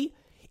badly,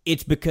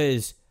 it's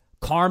because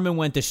Carman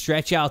went to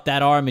stretch out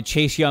that arm and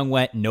Chase Young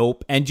went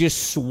nope and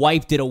just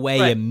swiped it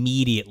away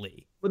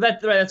immediately. Well,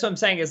 that's what I'm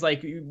saying is,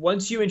 like,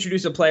 once you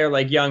introduce a player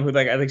like Young, who,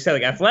 like I said,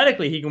 like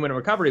athletically he can win a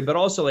recovery, but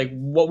also like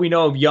what we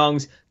know of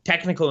Young's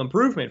technical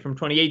improvement from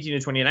 2018 to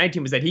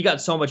 2019 was that he got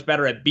so much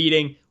better at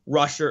beating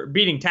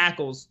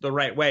tackles the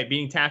right way,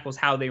 beating tackles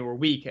how they were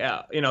weak.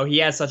 He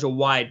has such a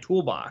wide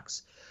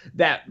toolbox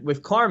that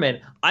with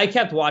Carman, I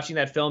kept watching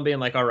that film being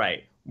like, all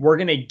right, we're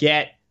going to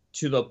get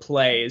to the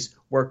plays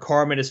where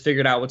Carman has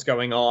figured out what's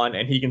going on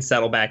and he can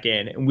settle back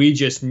in. And we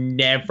just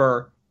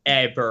never,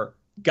 ever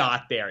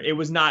got there. It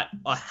was not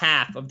a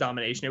half of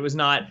domination. It was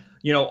not,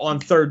 on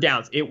third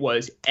downs. It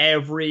was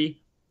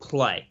every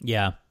play.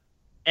 Yeah.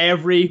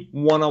 Every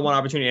one-on-one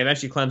opportunity.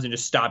 Eventually Clemson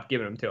just stopped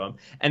giving them to him.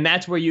 And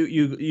that's where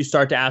you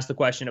start to ask the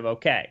question of,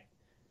 okay,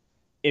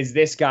 is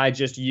this guy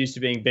just used to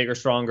being bigger,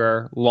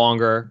 stronger,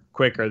 longer,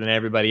 quicker than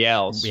everybody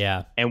else?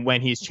 Yeah. And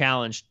when he's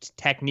challenged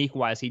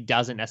technique-wise, he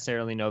doesn't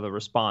necessarily know the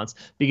response,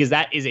 because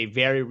that is a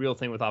very real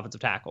thing with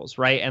offensive tackles,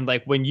 right? And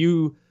like when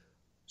you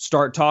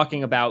start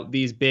talking about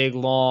these big,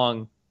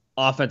 long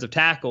offensive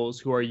tackles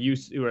who are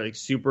like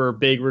super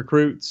big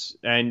recruits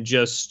and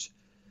just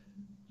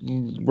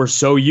we're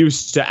so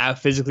used to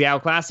physically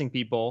outclassing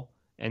people,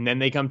 and then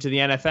they come to the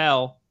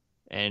NFL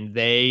and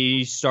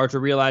they start to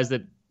realize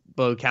that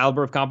the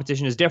caliber of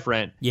competition is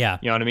different. Yeah.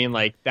 You know what I mean?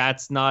 Like,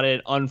 that's not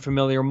an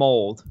unfamiliar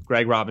mold,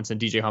 Greg Robinson,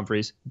 DJ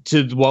Humphries,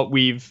 to what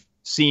we've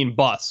seen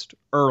bust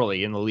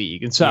early in the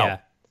league. And so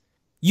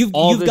you've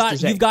got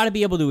to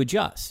be able to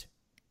adjust.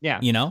 Yeah.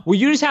 Well,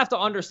 you just have to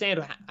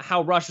understand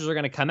how rushers are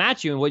going to come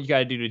at you and what you got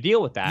to do to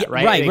deal with that, yeah,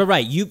 right?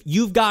 Right.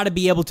 You've got to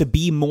be able to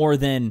be more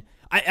than.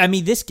 I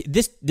mean,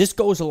 this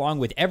goes along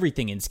with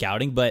everything in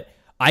scouting, but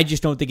I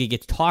just don't think it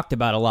gets talked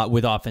about a lot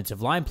with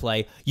offensive line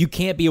play. You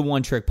can't be a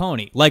one-trick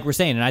pony, like we're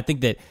saying, and I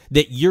think that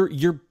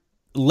you're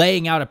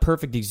laying out a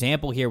perfect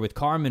example here with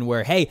Carman,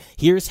 where, hey,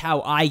 here's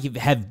how I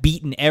have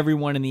beaten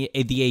everyone in the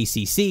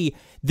ACC.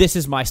 This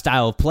is my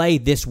style of play.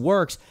 This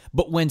works.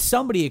 But when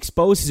somebody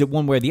exposes it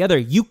one way or the other,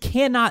 you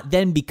cannot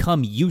then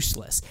become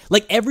useless.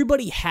 Like,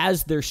 everybody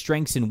has their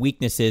strengths and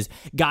weaknesses,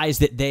 guys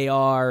that they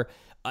are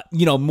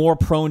more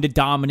prone to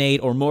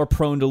dominate or more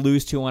prone to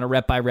lose to on a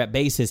rep-by-rep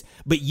basis.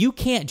 But you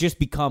can't just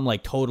become,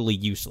 like, totally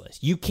useless.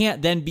 You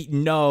can't then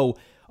all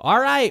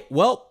right,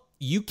 well,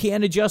 you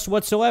can't adjust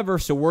whatsoever,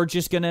 so we're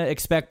just going to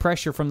expect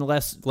pressure from the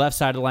left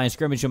side of the line of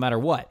scrimmage no matter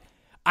what.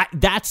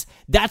 That's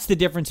the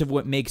difference of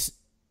what makes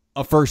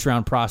a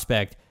first-round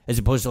prospect as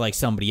opposed to, like,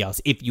 somebody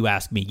else, if you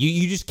ask me.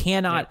 You just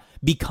cannot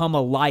become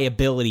a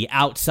liability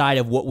outside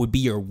of what would be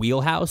your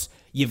wheelhouse.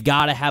 You've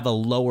got to have a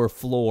lower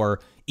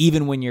floor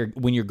even when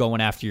you're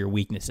going after your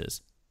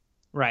weaknesses.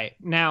 Right.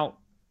 Now,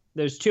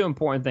 there's 2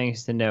 important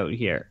things to note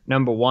here.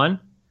 Number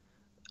one,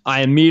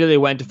 I immediately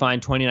went to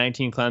find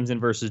 2019 Clemson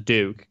versus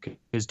Duke,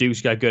 because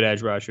Duke's got good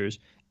edge rushers,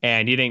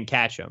 and you didn't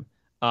catch them.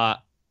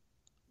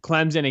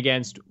 Clemson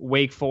against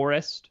Wake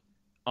Forest,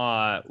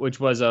 which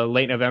was a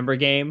late November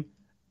game.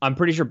 I'm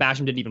pretty sure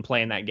Basham didn't even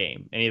play in that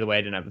game, and either way,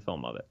 I didn't have the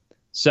film of it.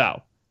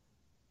 So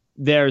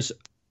there's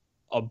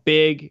a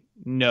big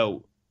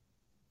note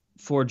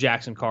for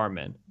Jackson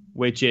Carman,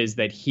 which is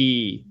that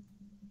he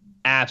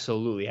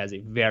absolutely has a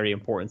very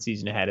important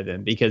season ahead of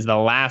him, because the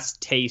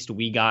last taste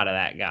we got of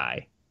that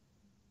guy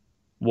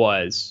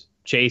was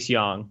Chase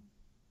Young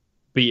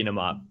beating him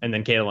up, and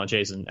then K'Lavon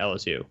Chaisson and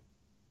LSU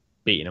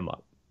beating him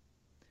up.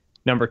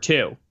 Number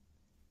 2,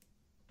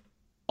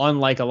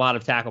 unlike a lot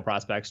of tackle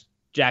prospects,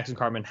 Jackson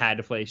Carman had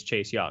to face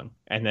Chase Young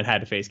and then had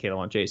to face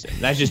K'Lavon Chaisson.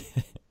 That's just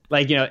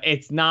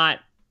it's not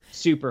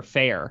super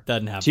fair.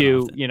 Doesn't happen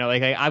to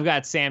often. I've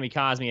got Sammy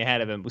Cosme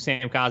ahead of him.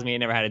 Sam Cosme had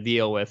never had a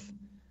deal with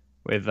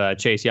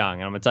Chase Young,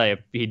 and I'm gonna tell you,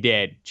 if he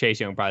did, Chase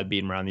Young probably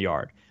beat him around the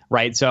yard,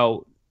 right?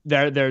 So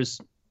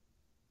there's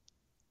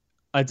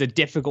it's a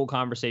difficult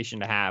conversation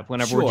to have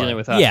whenever Sure. we're dealing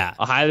with a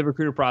highly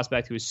recruited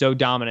prospect who is so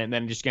dominant and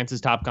then just against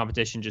his top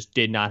competition just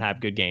did not have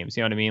good games.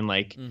 You know what I mean?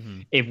 Like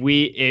if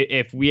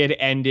we had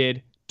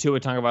ended Tua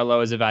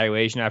Tagovailoa's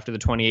evaluation after the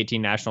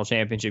 2018 national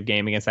championship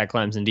game against that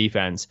Clemson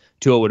defense,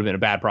 Tua would have been a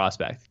bad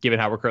prospect given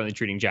how we're currently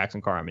treating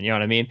Jackson Carman. You know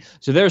what I mean?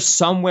 So there's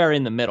somewhere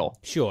in the middle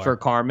for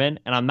Carman,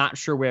 and I'm not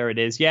sure where it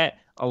is yet.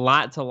 A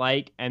lot to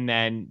like, and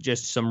then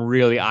just some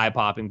really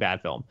eye-popping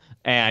bad film.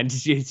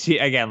 And you see,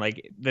 again,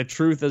 like the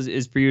truth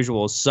is per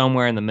usual,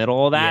 somewhere in the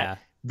middle of that. Yeah.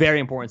 Very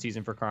important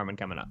season for Carman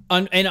coming up.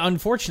 And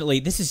unfortunately,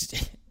 this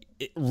is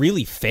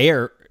really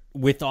unfair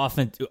with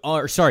offensive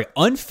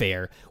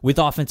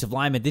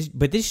linemen.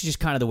 But this is just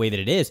kind of the way that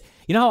it is.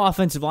 You know how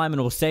offensive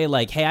linemen will say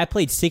like, "Hey, I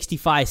played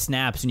 65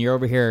 snaps," and you're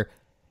over here,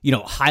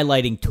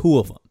 highlighting 2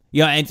 of them.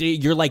 And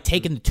you're like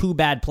taking the 2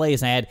 bad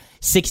plays, and I had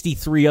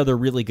 63 other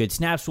really good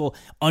snaps. Well,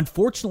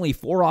 unfortunately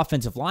for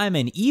offensive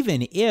linemen,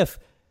 even if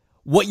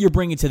what you're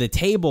bringing to the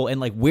table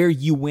and like where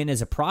you win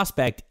as a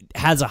prospect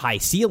has a high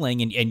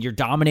ceiling and you're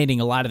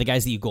dominating a lot of the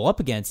guys that you go up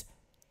against,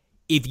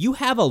 if you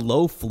have a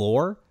low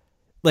floor,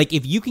 like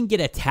if you can get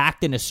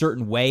attacked in a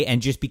certain way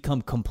and just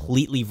become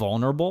completely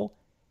vulnerable,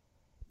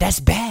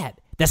 that's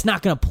bad. That's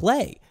not going to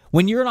play.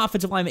 When you're an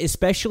offensive lineman,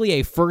 especially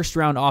a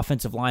first-round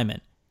offensive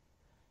lineman,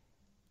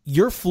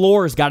 your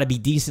floor has got to be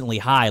decently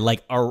high,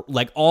 like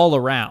all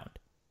around,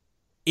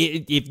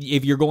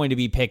 if you're going to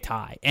be picked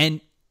high.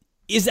 And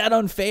is that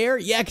unfair?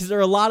 Yeah, because there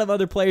are a lot of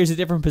other players at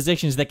different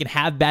positions that can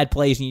have bad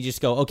plays, and you just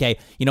go, okay,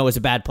 it was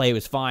a bad play, it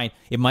was fine.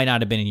 It might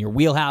not have been in your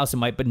wheelhouse, it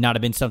might not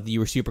have been something you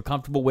were super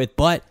comfortable with,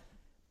 but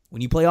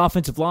when you play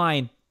offensive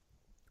line,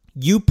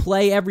 you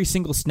play every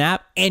single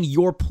snap, and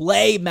your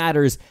play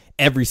matters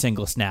every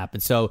single snap.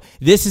 And so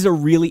this is a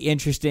really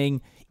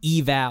interesting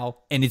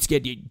eval, and it's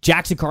good.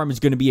 Jackson Carman is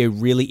going to be a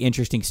really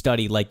interesting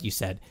study, like you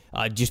said,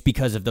 just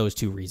because of those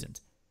 2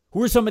 reasons.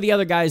 Who are some of the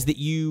other guys that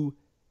you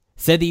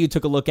said that you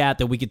took a look at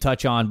that we could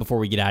touch on before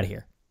we get out of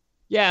here?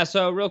 Yeah,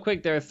 so real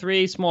quick, there are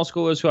 3 small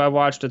schoolers who I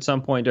watched at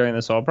some point during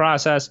this whole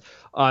process.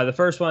 The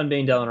first one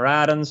being Dylan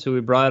Radins, who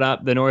we brought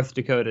up, the North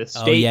Dakota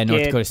State kid.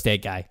 North Dakota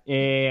State guy.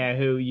 Yeah,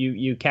 who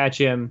you catch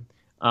him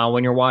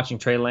when you're watching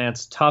Trey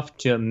Lance. Tough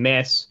to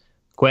miss,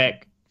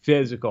 quick,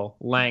 physical,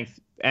 length,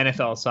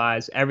 NFL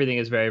size. Everything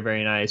is very,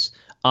 very nice.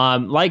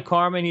 Like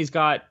Carman, he's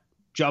got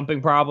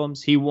jumping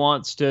problems. He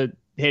wants to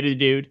hit a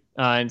dude,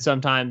 and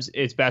sometimes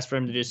it's best for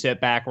him to just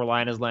sit back,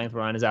 rely on his length,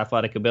 rely on his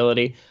athletic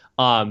ability.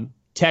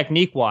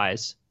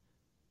 Technique-wise,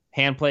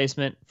 hand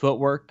placement,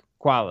 footwork,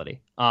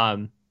 quality.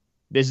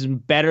 This is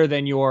better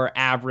than your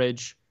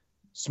average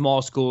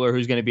small schooler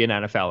who's going to be an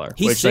NFLer.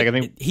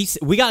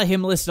 We got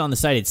him listed on the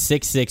site at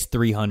 6'6",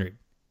 300.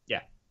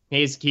 Yeah,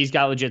 he's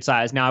got legit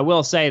size. Now, I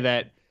will say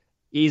that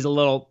he's a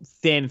little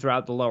thin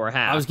throughout the lower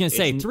half. I was going to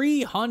say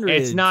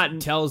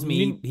 300 tells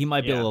me he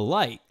might be a little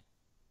light.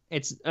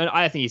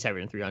 I think he's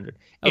heavier than 300.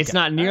 Okay. It's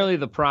not nearly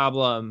the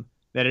problem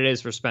that it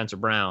is for Spencer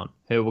Brown,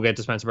 who we'll get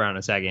to Spencer Brown in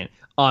a second.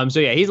 So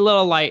yeah, he's a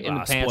little light in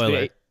the pants,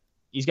 but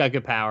he's got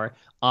good power.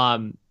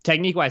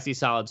 Technique-wise, he's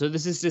solid. So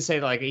this is to say,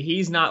 like,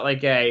 he's not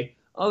like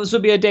this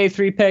would be a day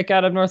 3 pick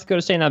out of North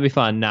Dakota State, and that'd be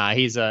fun. Nah,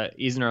 he's an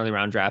early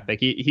round draft pick.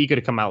 He could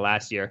have come out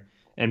last year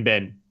and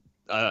been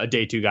a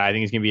day 2 guy. I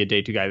think he's going to be a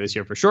day 2 guy this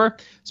year for sure.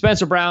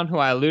 Spencer Brown, who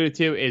I alluded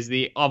to, is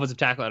the offensive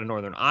tackle out of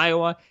Northern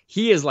Iowa.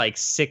 He is like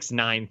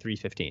 6'9",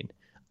 315.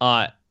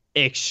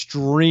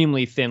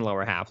 Extremely thin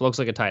lower half. Looks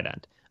like a tight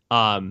end.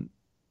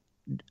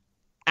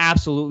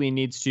 Absolutely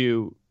needs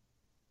to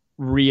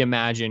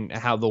reimagine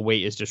how the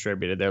weight is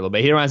distributed there a little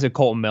bit. He reminds me of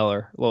Colton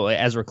Miller, little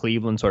Ezra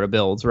Cleveland sort of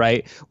builds,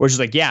 right? Where it's just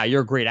like, yeah,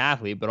 you're a great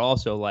athlete, but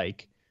also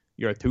like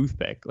you're a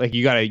toothpick. Like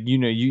you gotta,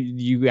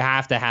 you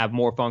have to have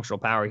more functional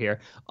power here.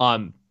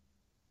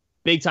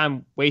 Big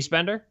time waist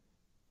bender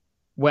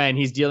when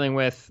he's dealing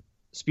with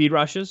speed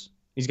rushes.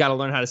 He's got to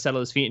learn how to settle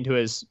his feet into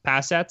his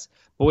pass sets.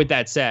 But with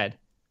that said,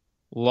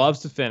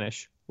 loves to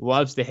finish,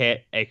 loves to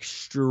hit,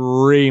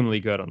 extremely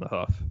good on the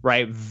hoof,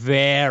 right?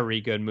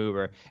 Very good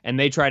mover. And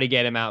they try to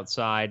get him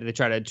outside. They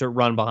try to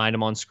run behind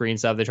him on screen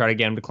stuff. They try to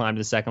get him to climb to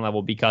the second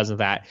level because of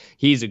that.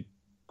 He's a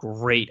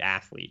great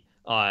athlete.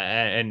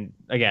 And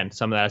again,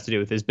 some of that has to do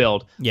with his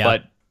build. Yeah.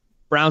 But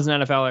Brown's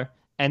an NFLer.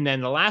 And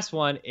then the last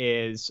one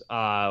is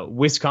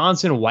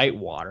Wisconsin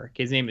Whitewater.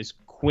 His name is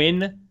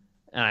Quinn,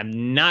 and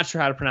I'm not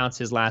sure how to pronounce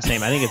his last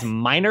name. I think it's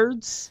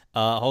Minards.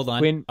 Hold on.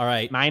 Quinn, all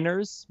right.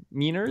 Miners.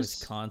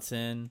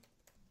 Wisconsin.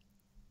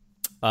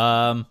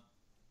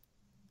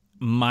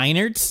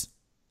 Minards?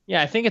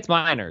 Yeah, I think it's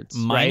Minards.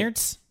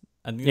 Minards?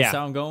 Right? I think that's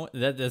how I'm going.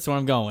 That's what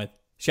I'm going with.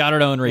 Shout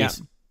out Owen Reese.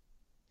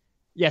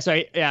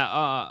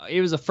 Yeah,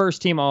 he was a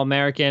first-team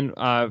All-American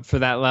for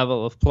that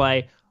level of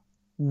play.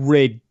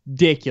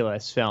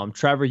 Ridiculous film.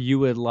 Trevor, you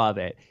would love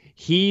it.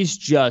 He's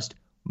just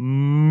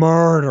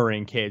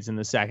murdering kids in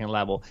the second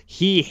level.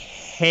 He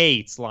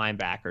hates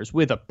linebackers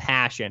with a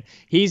passion.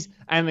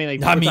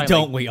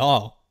 Don't we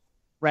all?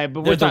 Right,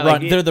 but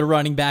they're the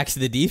running backs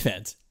of the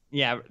defense.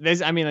 Yeah,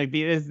 this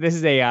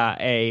is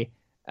a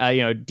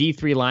D3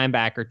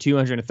 linebacker,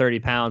 230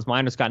 pounds.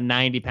 Meinert's got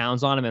 90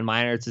 pounds on him, and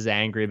Meinert's is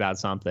angry about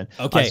something.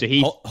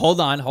 Okay, so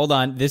hold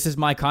on. This is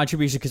my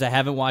contribution because I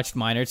haven't watched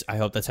Meinert's. I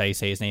hope that's how you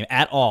say his name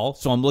at all.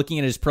 So I'm looking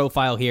at his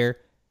profile here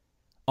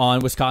on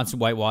Wisconsin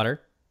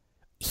Whitewater.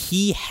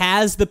 He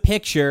has the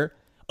picture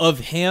of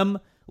him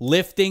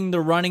lifting the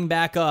running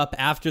back up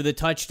after the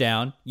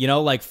touchdown,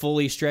 like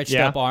fully stretched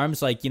up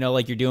arms, like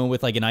you're doing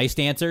with like an ice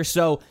dancer.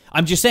 So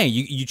I'm just saying,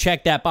 you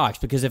check that box,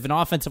 because if an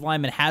offensive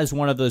lineman has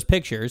one of those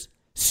pictures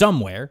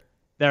somewhere,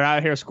 they're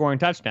out here scoring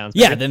touchdowns.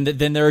 Yeah,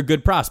 then they're a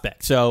good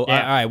prospect. So all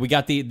right, we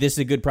got this is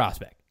a good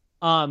prospect.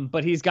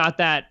 But he's got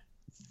that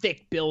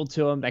thick build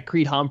to him, that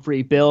Creed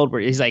Humphrey build,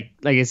 where he's like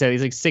I said,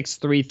 he's like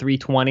 6'3",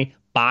 320,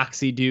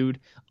 boxy dude.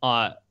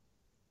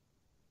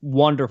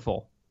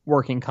 Wonderful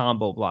working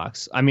combo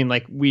blocks. I mean,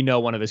 like, we know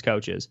one of his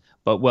coaches,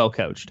 but well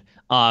coached.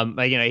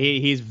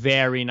 He's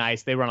very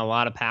nice. They run a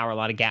lot of power, a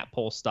lot of gap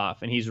pull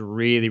stuff, and he's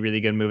really,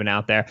 really good moving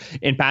out there.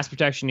 In pass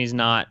protection, he's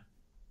not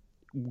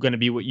going to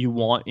be what you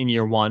want in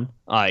year one.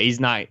 He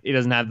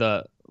doesn't have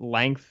the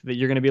length that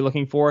you're going to be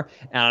looking for,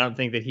 and I don't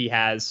think that he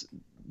has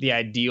the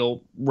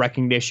ideal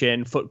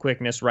recognition, foot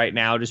quickness right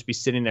now, just be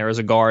sitting there as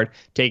a guard,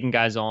 taking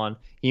guys on.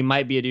 He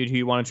might be a dude who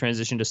you want to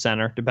transition to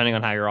center, depending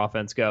on how your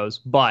offense goes,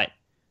 but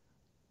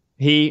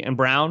he and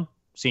Brown,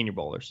 Senior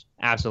Bowlers,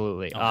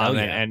 absolutely.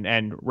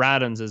 And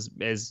Radunz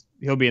is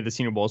he'll be at the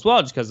Senior Bowl as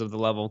well, just because of the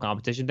level of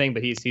competition thing.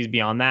 But he's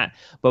beyond that.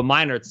 But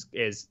Meinertz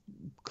is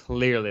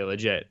clearly a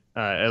legit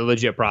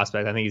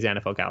prospect. I think he's an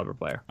NFL caliber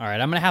player. All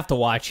right, I'm gonna have to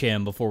watch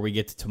him before we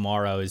get to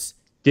tomorrow's.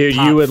 Dude,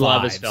 you would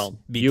love his film.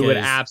 You would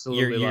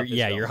absolutely love his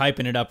film. You're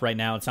hyping it up right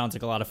now. It sounds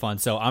like a lot of fun.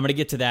 So I'm gonna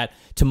get to that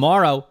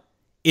tomorrow.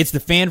 It's the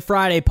Fan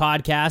Friday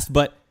podcast,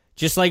 but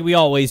just like we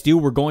always do,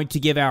 we're going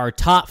to give our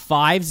top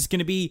fives. It's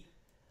gonna be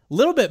a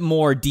little bit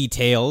more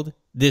detailed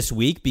this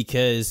week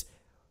because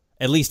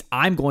at least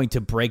I'm going to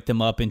break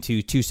them up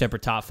into two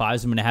separate top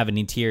fives. I'm going to have an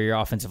interior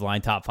offensive line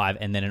top five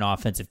and then an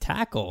offensive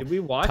tackle. Did we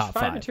watch top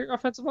five interior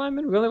offensive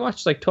linemen? We only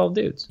watched like 12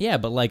 dudes. Yeah,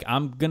 but like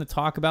I'm going to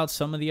talk about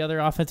some of the other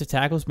offensive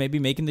tackles, maybe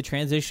making the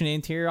transition to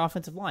interior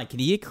offensive line. Can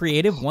you get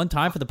creative one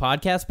time for the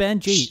podcast, Ben?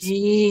 Jeez.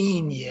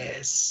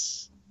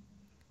 Genius.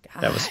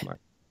 God. That was smart.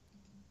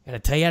 Gotta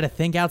tell you how to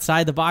think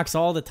outside the box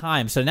all the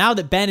time. So now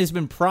that Ben has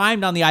been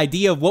primed on the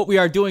idea of what we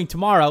are doing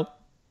tomorrow,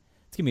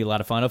 it's gonna be a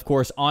lot of fun. Of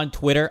course, on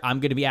Twitter, I'm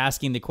gonna be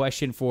asking the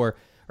question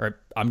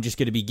I'm just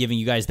gonna be giving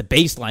you guys the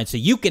baseline so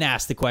you can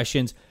ask the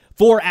questions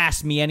for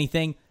Ask Me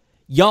Anything.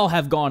 Y'all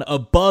have gone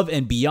above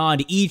and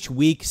beyond each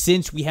week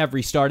since we have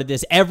restarted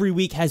this. Every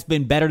week has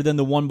been better than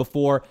the one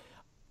before.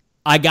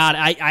 I've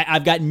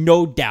got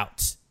no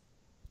doubts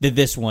that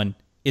this one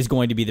is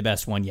going to be the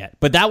best one yet.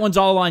 But that one's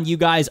all on you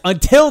guys.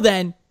 Until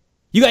then,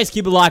 you guys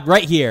keep it locked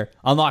right here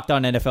on Locked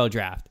On NFL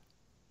Draft.